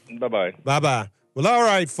 Thank you. Bye-bye. Bye-bye. Well, all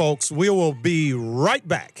right, folks. We will be right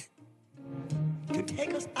back. To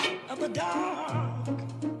take us out of the dark.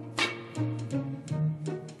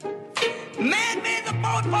 Man made the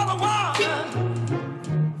boat for the water.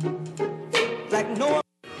 Like Noah.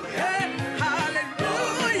 Hey,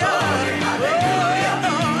 hallelujah. Hallelujah.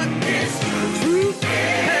 Oh, it's true.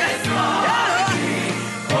 Yes,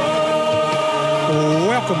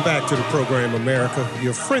 Welcome back to the program, America.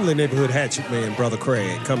 Your friendly neighborhood hatchet man, Brother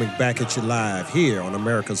Craig, coming back at you live here on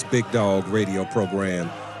America's Big Dog radio program,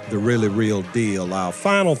 The Really Real Deal. Our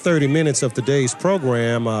final 30 minutes of today's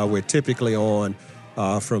program, we're typically on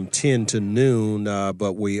from 10 to noon,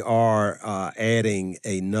 but we are adding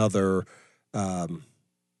another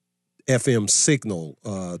FM signal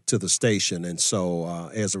to the station. And so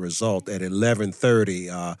as a result, at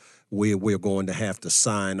 11:30, we're going to have to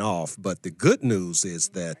sign off. But the good news is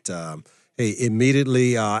that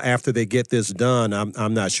immediately after they get this done,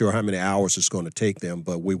 I'm not sure how many hours it's going to take them,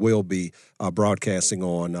 but we will be broadcasting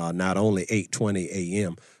on not only 820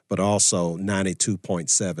 AM, but also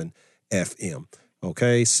 92.7 FM.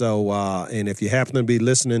 Okay, so, and if you happen to be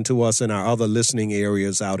listening to us in our other listening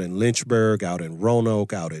areas out in Lynchburg, out in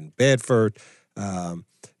Roanoke, out in Bedford, I'm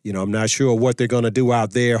not sure what they're going to do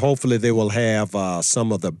out there. Hopefully they will have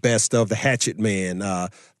some of the best of the Hatchet Man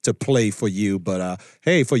to play for you. But,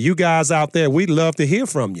 hey, for you guys out there, we'd love to hear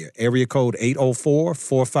from you. Area code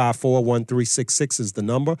 804-454-1366 is the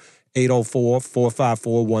number,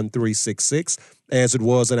 804-454-1366. As it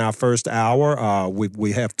was in our first hour,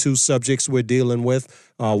 we have two subjects we're dealing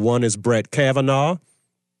with. One is Brett Kavanaugh,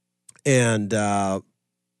 and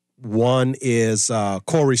one is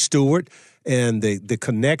Corey Stewart. And the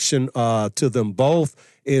connection to them both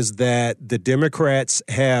is that the Democrats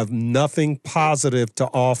have nothing positive to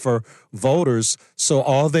offer voters, so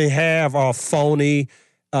all they have are phony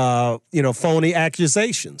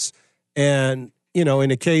accusations. And in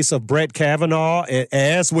the case of Brett Kavanaugh,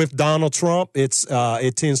 as with Donald Trump, it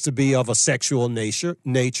tends to be of a sexual nature,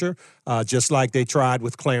 just like they tried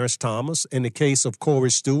with Clarence Thomas. In the case of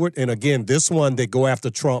Corey Stewart, and again, this one they go after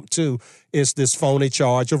Trump too, is this phony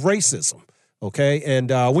charge of racism. Okay,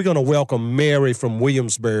 and we're going to welcome Mary from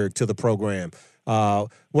Williamsburg to the program.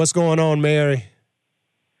 What's going on, Mary?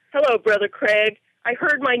 Hello, Brother Craig. I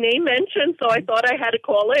heard my name mentioned, so I thought I had to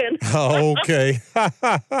call in. Okay.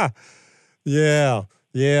 Yeah.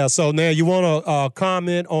 So now you want to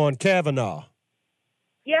comment on Kavanaugh?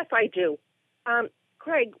 Yes, I do.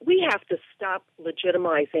 Craig, we have to stop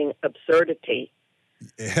legitimizing absurdity.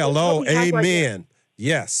 Hello, amen.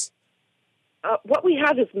 Yes. What we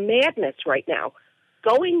have is madness right now.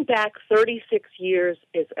 Going back 36 years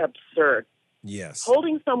is absurd. Yes.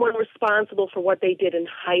 Holding someone responsible for what they did in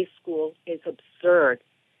high school is absurd.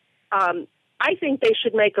 I think they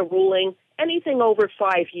should make a ruling. Anything over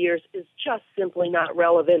 5 years is just simply not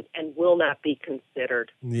relevant and will not be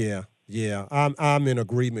considered. Yeah. I'm in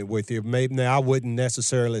agreement with you. Maybe now I wouldn't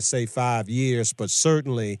necessarily say 5 years, but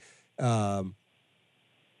certainly, 17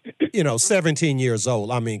 years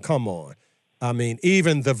old. I mean, come on. I mean,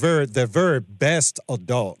 even the very best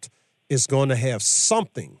adult is going to have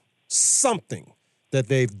something that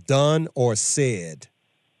they've done or said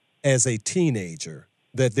as a teenager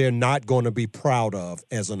that they're not going to be proud of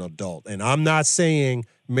as an adult. And I'm not saying,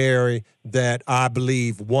 Mary, that I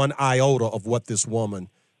believe one iota of what this woman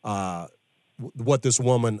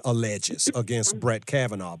alleges against Brett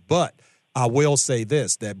Kavanaugh. But I will say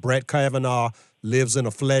this, that Brett Kavanaugh lives in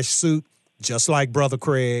a flesh suit, just like Brother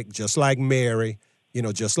Craig, just like Mary,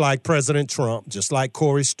 just like President Trump, just like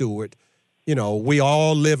Corey Stewart. We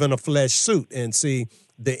all live in a flesh suit. And see,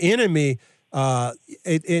 the enemy,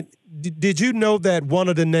 did you know that one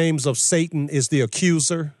of the names of Satan is the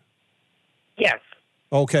accuser? Yes.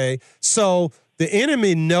 Okay. So the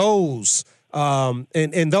enemy knows, for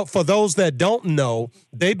those that don't know,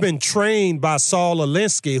 they've been trained by Saul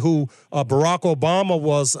Alinsky, who Barack Obama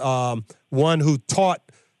was one who taught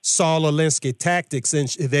Saul Alinsky tactics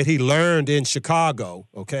that he learned in Chicago,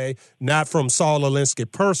 okay? Not from Saul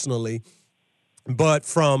Alinsky personally, but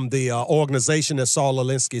from the organization that Saul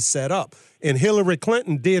Alinsky set up. And Hillary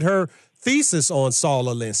Clinton did her thesis on Saul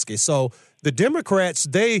Alinsky. So the Democrats,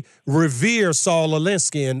 they revere Saul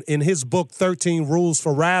Alinsky. And in his book, 13 Rules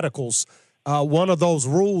for Radicals, one of those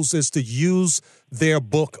rules is to use their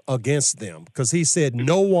book against them, because he said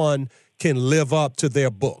no one can live up to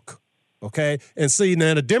their book. Okay? And see,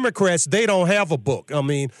 now the Democrats, they don't have a book. I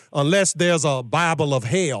mean, unless there's a Bible of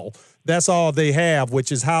hell, that's all they have,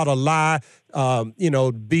 which is how to lie,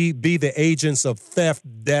 be the agents of theft,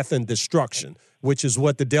 death, and destruction, which is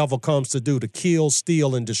what the devil comes to do, to kill,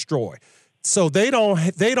 steal, and destroy. So they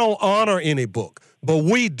don't honor any book, but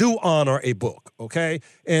we do honor a book, okay?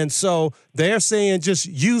 And so they're saying just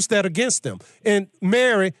use that against them. And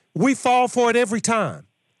Mary, we fall for it every time.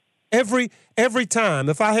 Every time.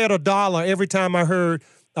 If I had $1 every time I heard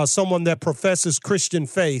someone that professes Christian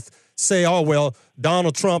faith say, oh, well,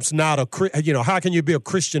 Donald Trump's not how can you be a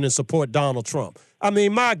Christian and support Donald Trump? I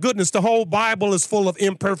mean, my goodness, the whole Bible is full of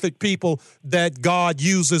imperfect people that God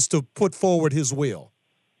uses to put forward his will.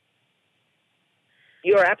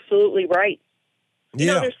 You're absolutely right. You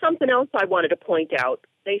Yeah. know, there's something else I wanted to point out.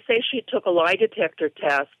 They say she took a lie detector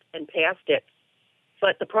test and passed it.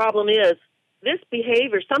 But the problem is, this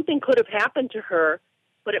behavior, something could have happened to her,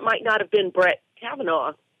 but it might not have been Brett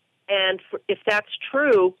Kavanaugh. And if that's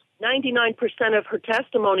true, 99% of her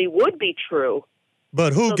testimony would be true.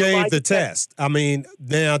 But who So gave the test? I mean,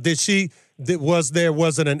 now was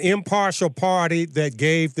it an impartial party that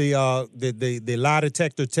gave the lie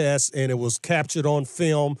detector test and it was captured on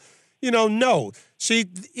film? No.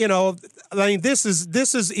 This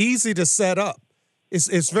is easy to set up.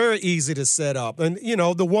 It's very easy to set up. And,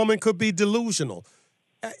 the woman could be delusional.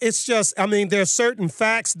 It's just, there's certain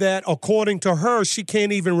facts that, according to her, she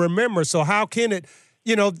can't even remember. So how can it,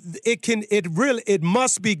 it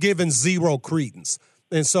must be given zero credence.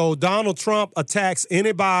 And so Donald Trump attacks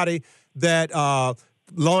anybody that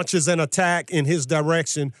launches an attack in his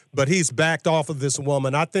direction, but he's backed off of this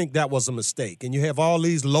woman. I think that was a mistake. And you have all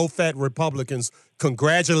these low-fat Republicans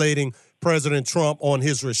congratulating President Trump on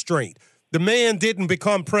his restraint. The man didn't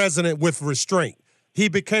become president with restraint. He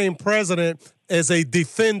became president as a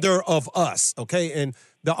defender of us, okay? And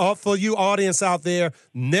for you audience out there,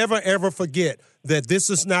 never, ever forget that this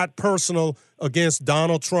is not personal against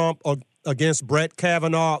Donald Trump or against Brett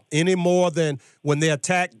Kavanaugh any more than when they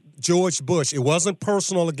attacked George Bush. It wasn't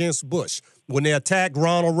personal against Bush. When they attacked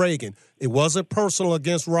Ronald Reagan, it wasn't personal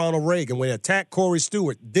against Ronald Reagan. When they attacked Corey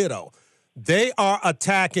Stewart, ditto. They are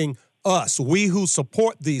attacking us, we who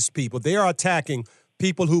support these people. They are attacking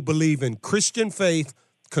people who believe in Christian faith,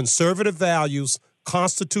 conservative values,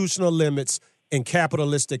 constitutional limits, and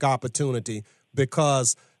capitalistic opportunity,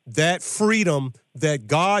 because that freedom that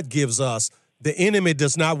God gives us, the enemy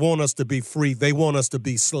does not want us to be free. They want us to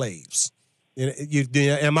be slaves.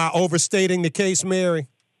 Am I overstating the case, Mary?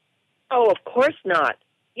 Oh, of course not.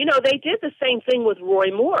 They did the same thing with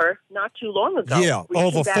Roy Moore not too long ago. Yeah,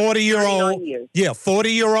 over 40-year-old. Yeah,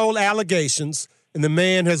 40-year-old allegations, and the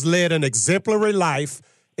man has led an exemplary life,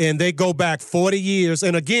 and they go back 40 years.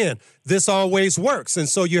 And again, this always works. And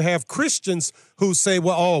so you have Christians who say,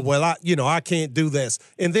 I can't do this.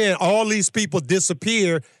 And then all these people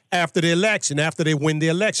disappear after the election. After they win the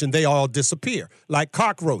election, they all disappear like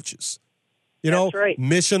cockroaches. That's right.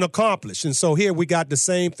 Mission accomplished. And so here we got the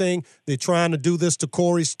same thing. They're trying to do this to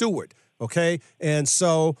Corey Stewart, okay? And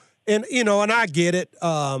so, and I get it.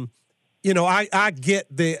 I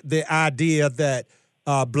get the idea that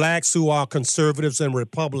blacks who are conservatives and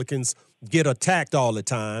Republicans get attacked all the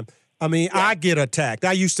time. I get attacked.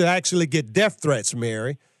 I used to actually get death threats,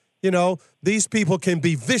 Mary. These people can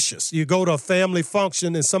be vicious. You go to a family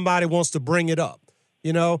function and somebody wants to bring it up.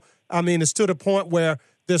 It's to the point where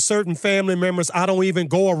there's certain family members I don't even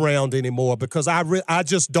go around anymore because I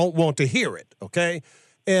just don't want to hear it, okay?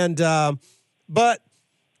 And but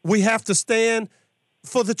we have to stand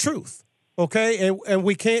for the truth, okay? And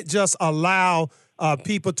we can't just allow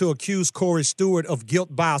people to accuse Corey Stewart of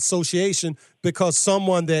guilt by association because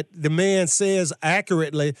someone that the man says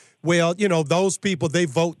accurately, those people, they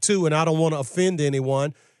vote too, and I don't want to offend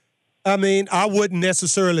anyone. I wouldn't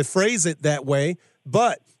necessarily phrase it that way,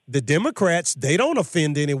 but the Democrats, they don't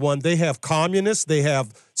offend anyone. They have communists. They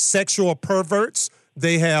have sexual perverts.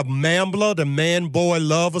 They have MAMBLA, the Man-Boy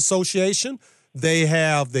Love Association. They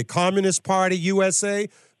have the Communist Party USA,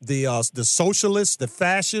 the socialists, the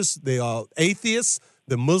fascists, the atheists,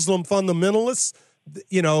 the Muslim fundamentalists,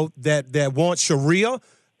 that want Sharia.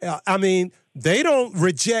 They don't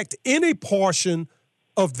reject any portion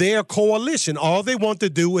of their coalition. All they want to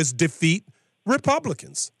do is defeat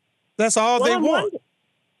Republicans. That's all they want.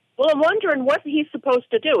 Well, I'm wondering what he's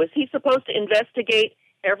supposed to do. Is he supposed to investigate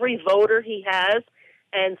every voter he has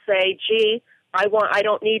and say, gee, I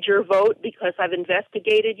don't need your vote because I've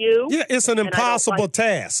investigated you. Yeah, it's an impossible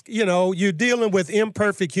task. You know, you're dealing with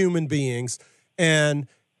imperfect human beings, and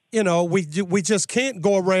you know, we just can't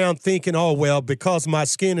go around thinking, oh, well, because my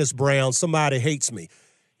skin is brown, somebody hates me.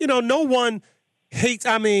 You know, no one hates.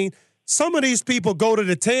 I mean, some of these people go to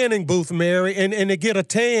the tanning booth, Mary, and they get a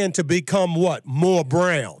tan to become what? More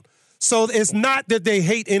brown. So it's not that they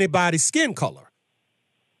hate anybody's skin color.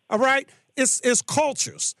 All right? It's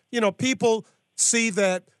cultures. You know, people see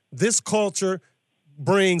that this culture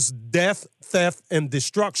brings death, theft, and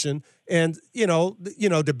destruction. And, you know,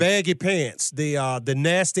 the baggy pants, the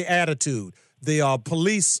nasty attitude, the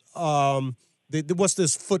police, what's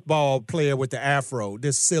this football player with the afro,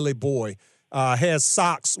 this silly boy, has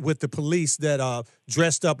socks with the police that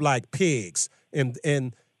dressed up like pigs.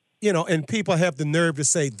 And you know, and people have the nerve to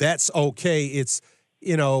say that's okay. It's,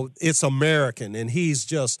 you know, it's American, and he's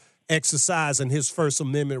just exercising his First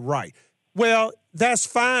Amendment right. Well, that's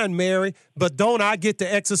fine, Mary, but don't I get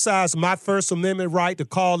to exercise my First Amendment right to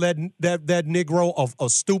call that Negro a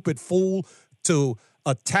stupid fool, to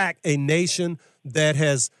attack a nation that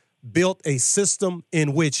has built a system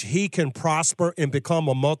in which he can prosper and become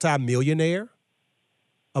a multimillionaire?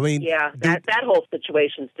 I mean, yeah, that whole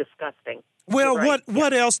situation's disgusting. Well, right.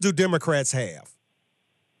 What else do Democrats have?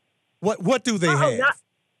 What do they have?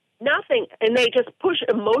 Nothing, and they just push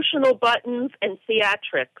emotional buttons and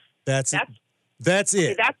theatrics. That's it. That's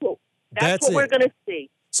what we're going to see.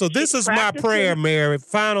 So this is my prayer, Mary.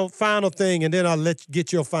 Final thing, and then I'll let you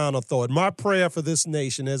get your final thought. My prayer for this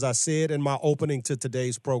nation, as I said in my opening to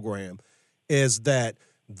today's program, is that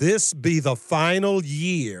this be the final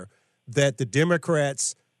year that the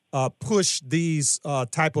Democrats push these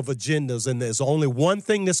type of agendas, and there's only one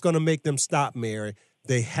thing that's going to make them stop, Mary.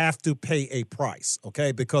 They have to pay a price,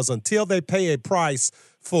 okay? Because until they pay a price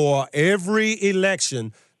for every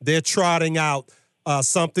election, they're trotting out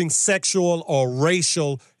something sexual or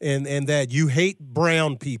racial, and that you hate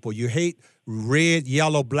brown people, you hate red,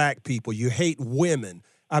 yellow, black people, you hate women.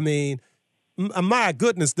 I mean, my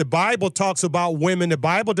goodness, the Bible talks about women. The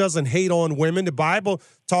Bible doesn't hate on women. The Bible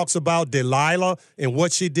talks about Delilah and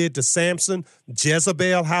what she did to Samson,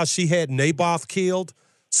 Jezebel, how she had Naboth killed,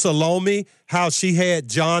 Salome, how she had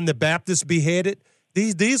John the Baptist beheaded.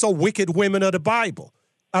 These are wicked women of the Bible.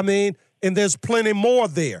 I mean, and there's plenty more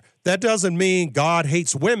there. That doesn't mean God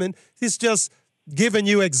hates women. It's just giving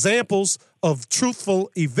you examples of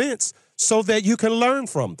truthful events so that you can learn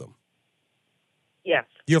from them. Yes.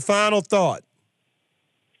 Your final thought.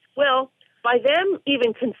 Well, by them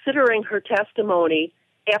even considering her testimony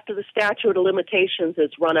after the statute of limitations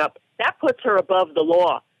is run up, that puts her above the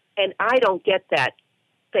law. And I don't get that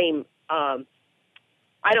same, I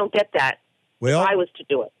don't get that if I was to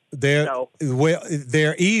do it.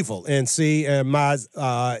 They're evil. And see, I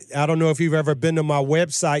don't know if you've ever been to my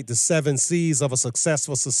website, the 7 C's of a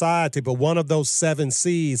Successful Society, but one of those 7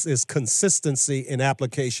 C's is consistency in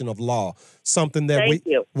application of law. Something that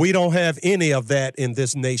we don't have any of that in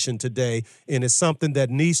this nation today, and it's something that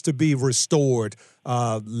needs to be restored.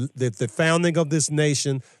 The founding of this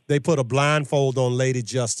nation, they put a blindfold on Lady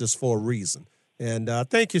Justice for a reason. And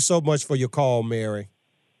thank you so much for your call, Mary.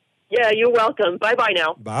 Yeah, you're welcome. Bye-bye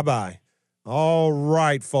now. Bye-bye. All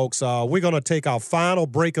right, folks. We're going to take our final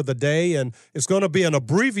break of the day, and it's going to be an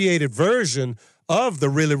abbreviated version of the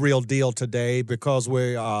Really Real Deal today because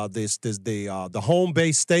the home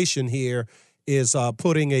base station here is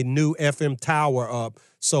putting a new FM tower up,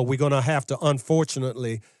 so we're going to have to,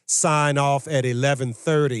 unfortunately, sign off at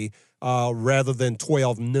 11:30 rather than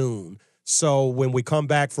 12 noon. So when we come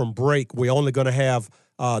back from break, we're only going to have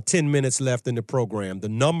 10 minutes left in the program. The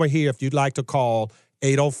number here, if you'd like to call,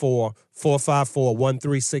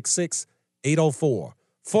 804-454-1366,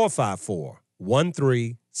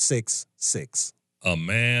 804-454-1366. A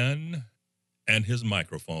man and his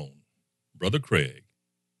microphone. Brother Craig.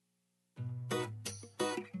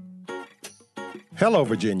 Hello,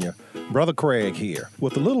 Virginia. Brother Craig here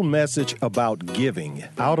with a little message about giving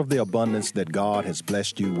out of the abundance that God has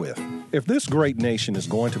blessed you with. If this great nation is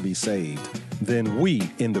going to be saved, then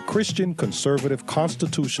we in the Christian Conservative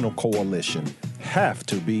Constitutional Coalition have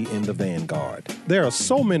to be in the vanguard. There are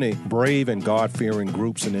so many brave and God-fearing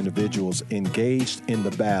groups and individuals engaged in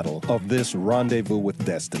the battle of this rendezvous with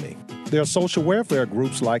destiny. There are social welfare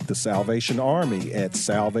groups like the Salvation Army at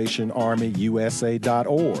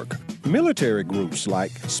salvationarmyusa.org. Military groups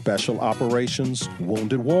like Special Operations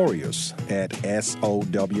Wounded Warriors at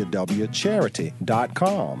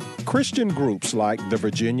SOWWcharity.com. Christian groups like the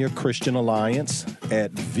Virginia Christian Alliance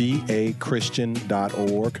at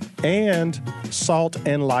vachristian.org and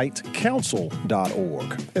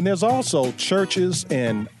saltandlightcouncil.org. And there's also churches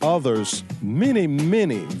and others, many,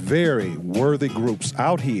 many very worthy groups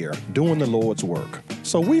out here doing the Lord's work.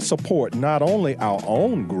 So we support not only our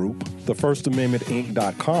own group, the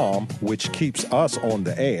FirstAmendmentInc.com, which keeps us on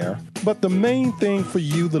the air, but the main thing for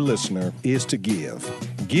you, the listener, is to give.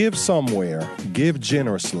 Give somewhere, give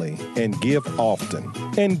generously, and give often.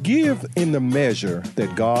 And give in the measure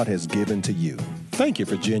that God has given to you. Thank you,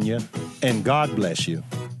 Virginia, and God bless you.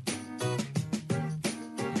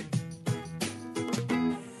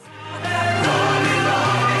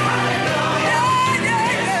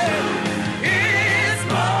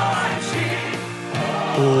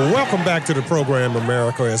 Welcome back to the program,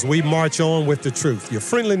 America, as we march on with the truth. Your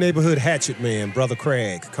friendly neighborhood hatchet man, Brother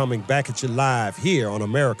Craig, coming back at you live here on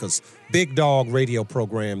America's Big Dog radio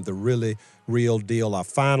program, The Really Real Deal, our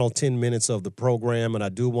final 10 minutes of the program. And I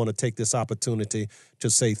do want to take this opportunity to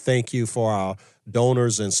say thank you for our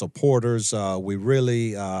donors and supporters. We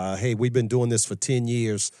really, we've been doing this for 10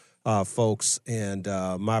 years, folks. And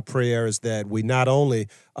my prayer is that we not only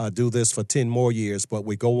do this for 10 more years, but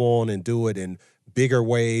we go on and do it in bigger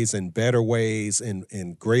ways and better ways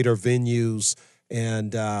and greater venues.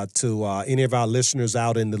 And to any of our listeners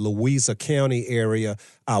out in the Louisa County area,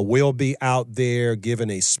 I will be out there giving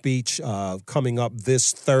a speech coming up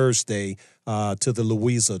this Thursday to the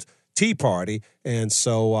Louisa Tea Party. And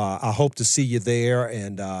so I hope to see you there.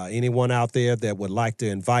 And anyone out there that would like to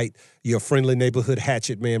invite your friendly neighborhood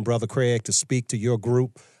hatchet man, Brother Craig, to speak to your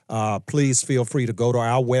group, please feel free to go to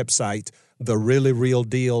our website,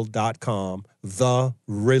 thereallyrealdeal.com,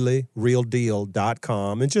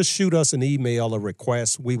 thereallyrealdeal.com, and just shoot us an email, a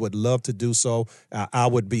request. We would love to do so. I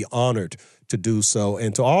would be honored to do so.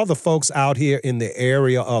 And to all the folks out here in the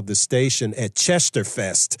area of the station at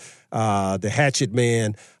Chesterfest, the Hatchet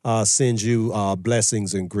Man sends you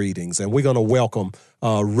blessings and greetings. And we're going to welcome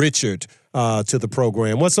Richard to the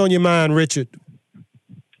program. What's on your mind, Richard?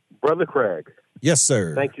 Brother Craig. Yes,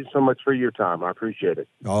 sir. Thank you so much for your time. I appreciate it.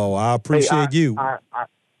 Oh, I appreciate you.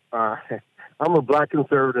 I'm a black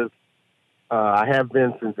conservative. I have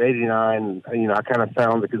been since '89. You know, I kind of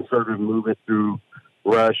found the conservative movement through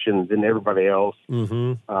Rush and then everybody else.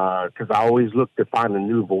 Because I always look to find a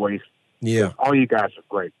new voice. Yeah. All you guys are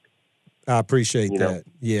great. I appreciate that.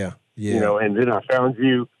 Yeah. You know, and then I found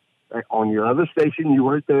you on your other station. You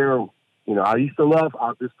weren't there. You know, I'll just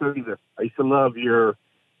tell you this. I used to love your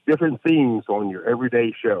different themes on your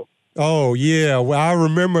everyday show. Oh, yeah. Well, I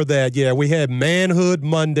remember that. Yeah, we had Manhood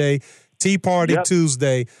Monday, Tea Party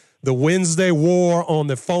Tuesday, the Wednesday War on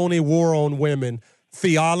the Phony War on Women,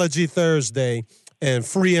 Theology Thursday, and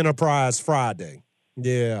Free Enterprise Friday.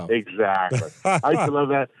 Yeah. Exactly. I used to love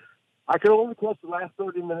that. I could only catch the last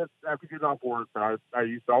 30 minutes after getting off work. I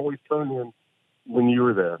used to always turn in when you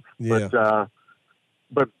were there. Yeah.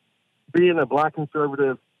 But being a black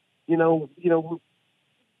conservative, you know,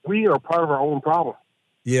 we are part of our own problem.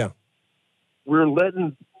 Yeah. We're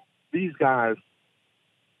letting these guys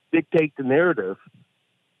dictate the narrative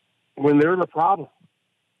when they're the problem.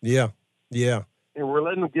 Yeah. Yeah. And we're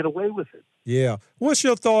letting them get away with it. Yeah. What's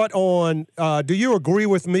your thought on, do you agree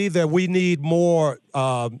with me that we need more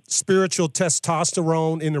spiritual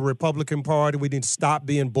testosterone in the Republican Party? We need to stop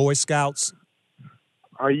being Boy Scouts?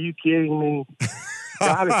 Are you kidding me?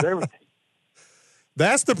 God is everything.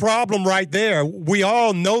 That's the problem right there. We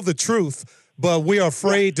all know the truth, but we are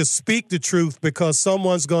afraid to speak the truth because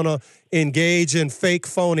someone's going to engage in fake,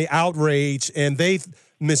 phony outrage, and they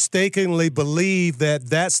mistakenly believe that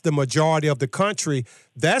that's the majority of the country.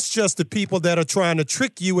 That's just the people that are trying to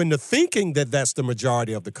trick you into thinking that that's the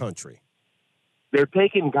majority of the country. They're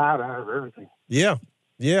taking God out of everything. Yeah,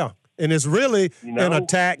 yeah. And it's really an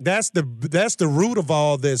attack. That's the root of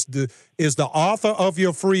all this. Is the author of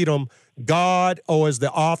your freedom God, or is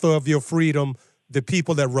the author of your freedom the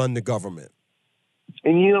people that run the government?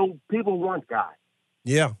 And, you know, people want God.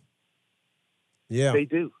 Yeah. Yeah. They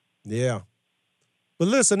do. Yeah. But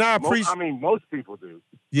listen, most people do.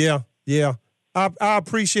 Yeah. Yeah. I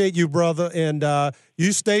appreciate you, brother, and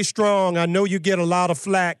you stay strong. I know you get a lot of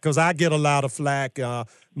flack because I get a lot of flack. I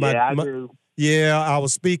do. Yeah, I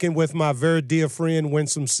was speaking with my very dear friend,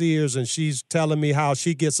 Winsome Sears, and she's telling me how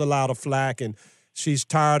she gets a lot of flack, and she's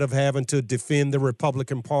tired of having to defend the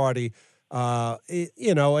Republican Party.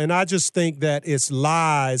 And I just think that it's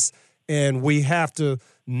lies, and we have to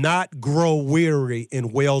not grow weary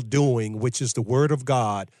in well-doing, which is the word of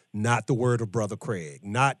God, not the word of Brother Craig.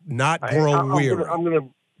 Not grow weary. I'm going to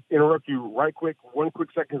interrupt you right quick, 1 quick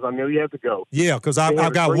second, because I know you have to go. Yeah, because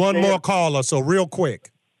I've got one more caller, so real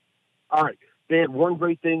quick. All right. They had one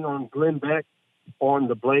great thing on Glenn Beck on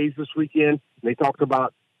The Blaze this weekend. They talked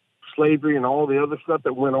about slavery and all the other stuff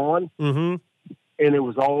that went on. Mm-hmm. And it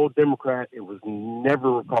was all Democrat. It was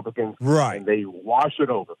never Republican. Right. And they wash it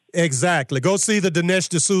over. Exactly. Go see the Dinesh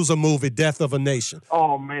D'Souza movie, Death of a Nation.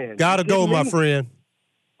 Oh, man. Gotta go, my friend.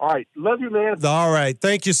 All right. Love you, man. All right.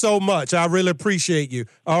 Thank you so much. I really appreciate you.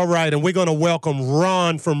 All right. And we're going to welcome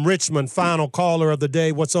Ron from Richmond, final caller of the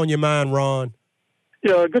day. What's on your mind, Ron?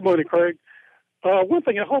 Yeah, good morning, Craig. One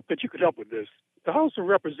thing, I hope that you could help with this. The House of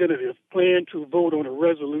Representatives plan to vote on a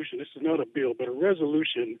resolution. This is not a bill, but a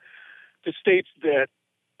resolution that states that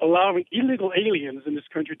allowing illegal aliens in this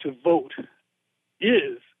country to vote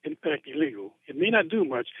is, in fact, illegal. It may not do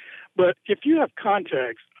much, but if you have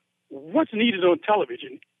contacts, what's needed on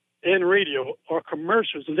television and radio are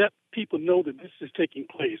commercials and let people know that this is taking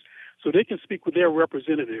place so they can speak with their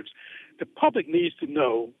representatives. The public needs to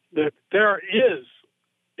know that there is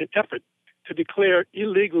an effort to declare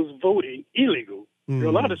illegals voting illegal. There are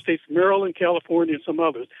a lot of states, Maryland, California, and some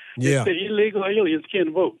others, that say illegal aliens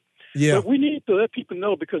can't vote. Yeah. But we need to let people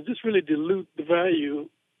know because this really dilutes the value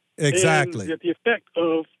exactly and the effect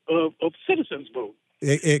of citizens' vote.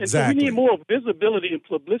 Exactly. And so we need more visibility and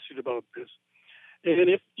publicity about this. And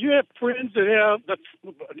if you have friends that have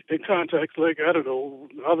in contacts like, I don't know,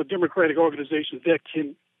 other Democratic organizations that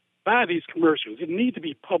can buy these commercials, it needs to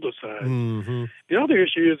be publicized. Mm-hmm. The other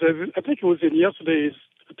issue is, I think it was in yesterday's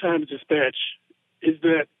Times Dispatch, is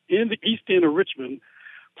that in the East End of Richmond,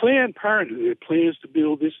 Planned Parenthood plans to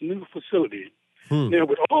build this new facility. Now,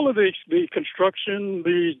 with all of the construction,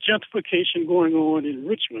 the gentrification going on in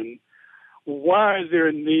Richmond, why is there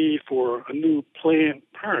a need for a new Planned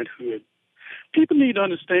Parenthood? People need to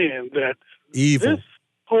understand that this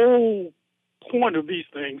whole point of these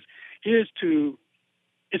things is to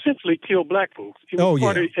essentially kill black folks.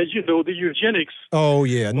 As you know, the eugenics. Oh,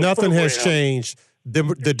 yeah. Nothing has changed.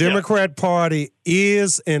 The Democrat Party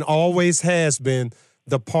is and always has been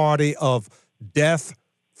the party of death,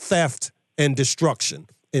 theft, and destruction.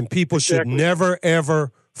 And people should never,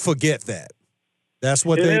 ever forget that. That's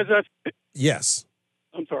what yes.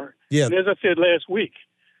 I'm sorry. Yeah. And as I said last week,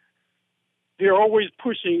 they're always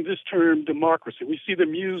pushing this term democracy. We see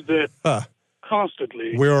them use that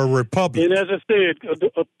constantly. We're a republic. And as I said,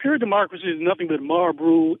 a pure democracy is nothing but mob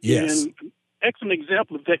rule. Yes. And an excellent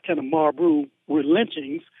example of that kind of mob rule were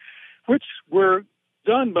lynchings, which were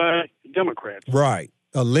done by Democrats. Right.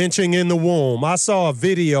 A lynching in the womb. I saw a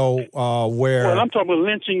video where... Well, I'm talking about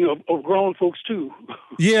lynching of grown folks, too.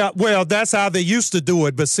 Yeah, well, that's how they used to do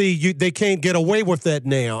it. But see, they can't get away with that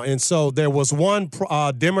now. And so there was one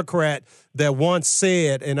Democrat that once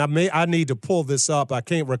said, and I need to pull this up. I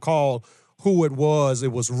can't recall who it was.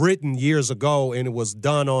 It was written years ago, and it was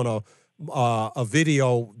done on a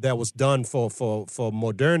video that was done for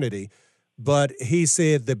modernity. But he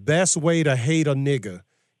said the best way to hate a nigger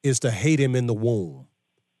is to hate him in the womb.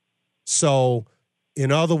 So,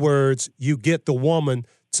 in other words, you get the woman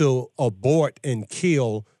to abort and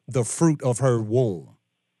kill the fruit of her womb.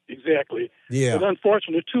 Exactly. Yeah. But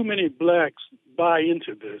unfortunately, too many blacks buy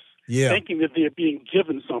into this, thinking that they're being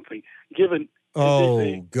given something,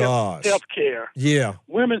 health care. Yeah.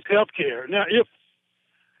 Women's health care. Now,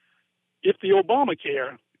 if the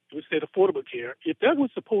Obamacare, we said affordable care, if that was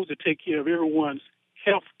supposed to take care of everyone's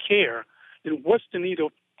health care, then what's the need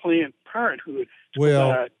of Planned Parenthood to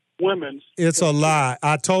provide women's? It's a lie.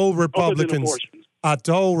 I told Republicans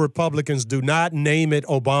do not name it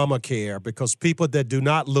Obamacare because people that do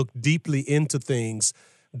not look deeply into things,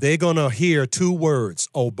 they're going to hear two words,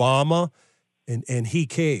 Obama and he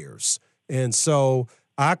cares. And so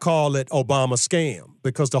I call it Obama scam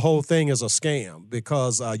because the whole thing is a scam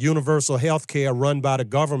because universal health care run by the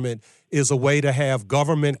government is a way to have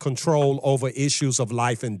government control over issues of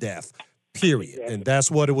life and death. Period. Exactly. And that's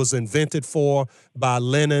what it was invented for by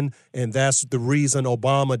Lenin, and that's the reason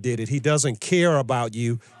Obama did it. He doesn't care about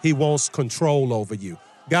you. He wants control over you.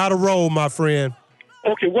 Gotta roll, my friend.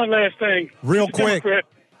 Okay, one last thing. Real quick.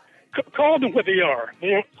 Call them what they are.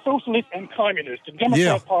 They're socialists and communists. The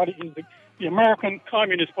Democrat Party is the American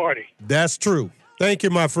Communist Party. That's true. Thank you,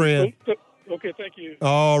 my friend. Okay, thank you.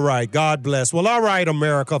 All right. God bless. Well, all right,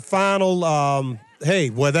 America. Final...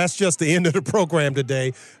 that's just the end of the program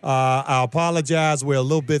today. I apologize. We're a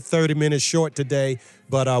little bit 30 minutes short today,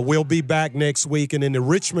 but we'll be back next week. And in the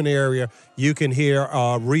Richmond area, you can hear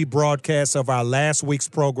rebroadcasts of our last week's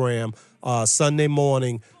program Sunday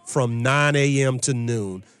morning from 9 a.m. to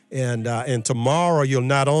noon. And tomorrow you'll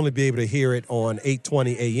not only be able to hear it on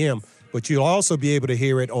 8:20 a.m., but you'll also be able to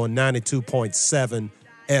hear it on 92.7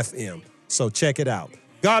 FM. So check it out.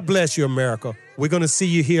 God bless you, America. We're going to see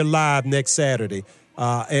you here live next Saturday.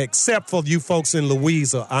 Except for you folks in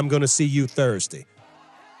Louisa, I'm going to see you Thursday.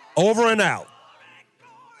 Over and out.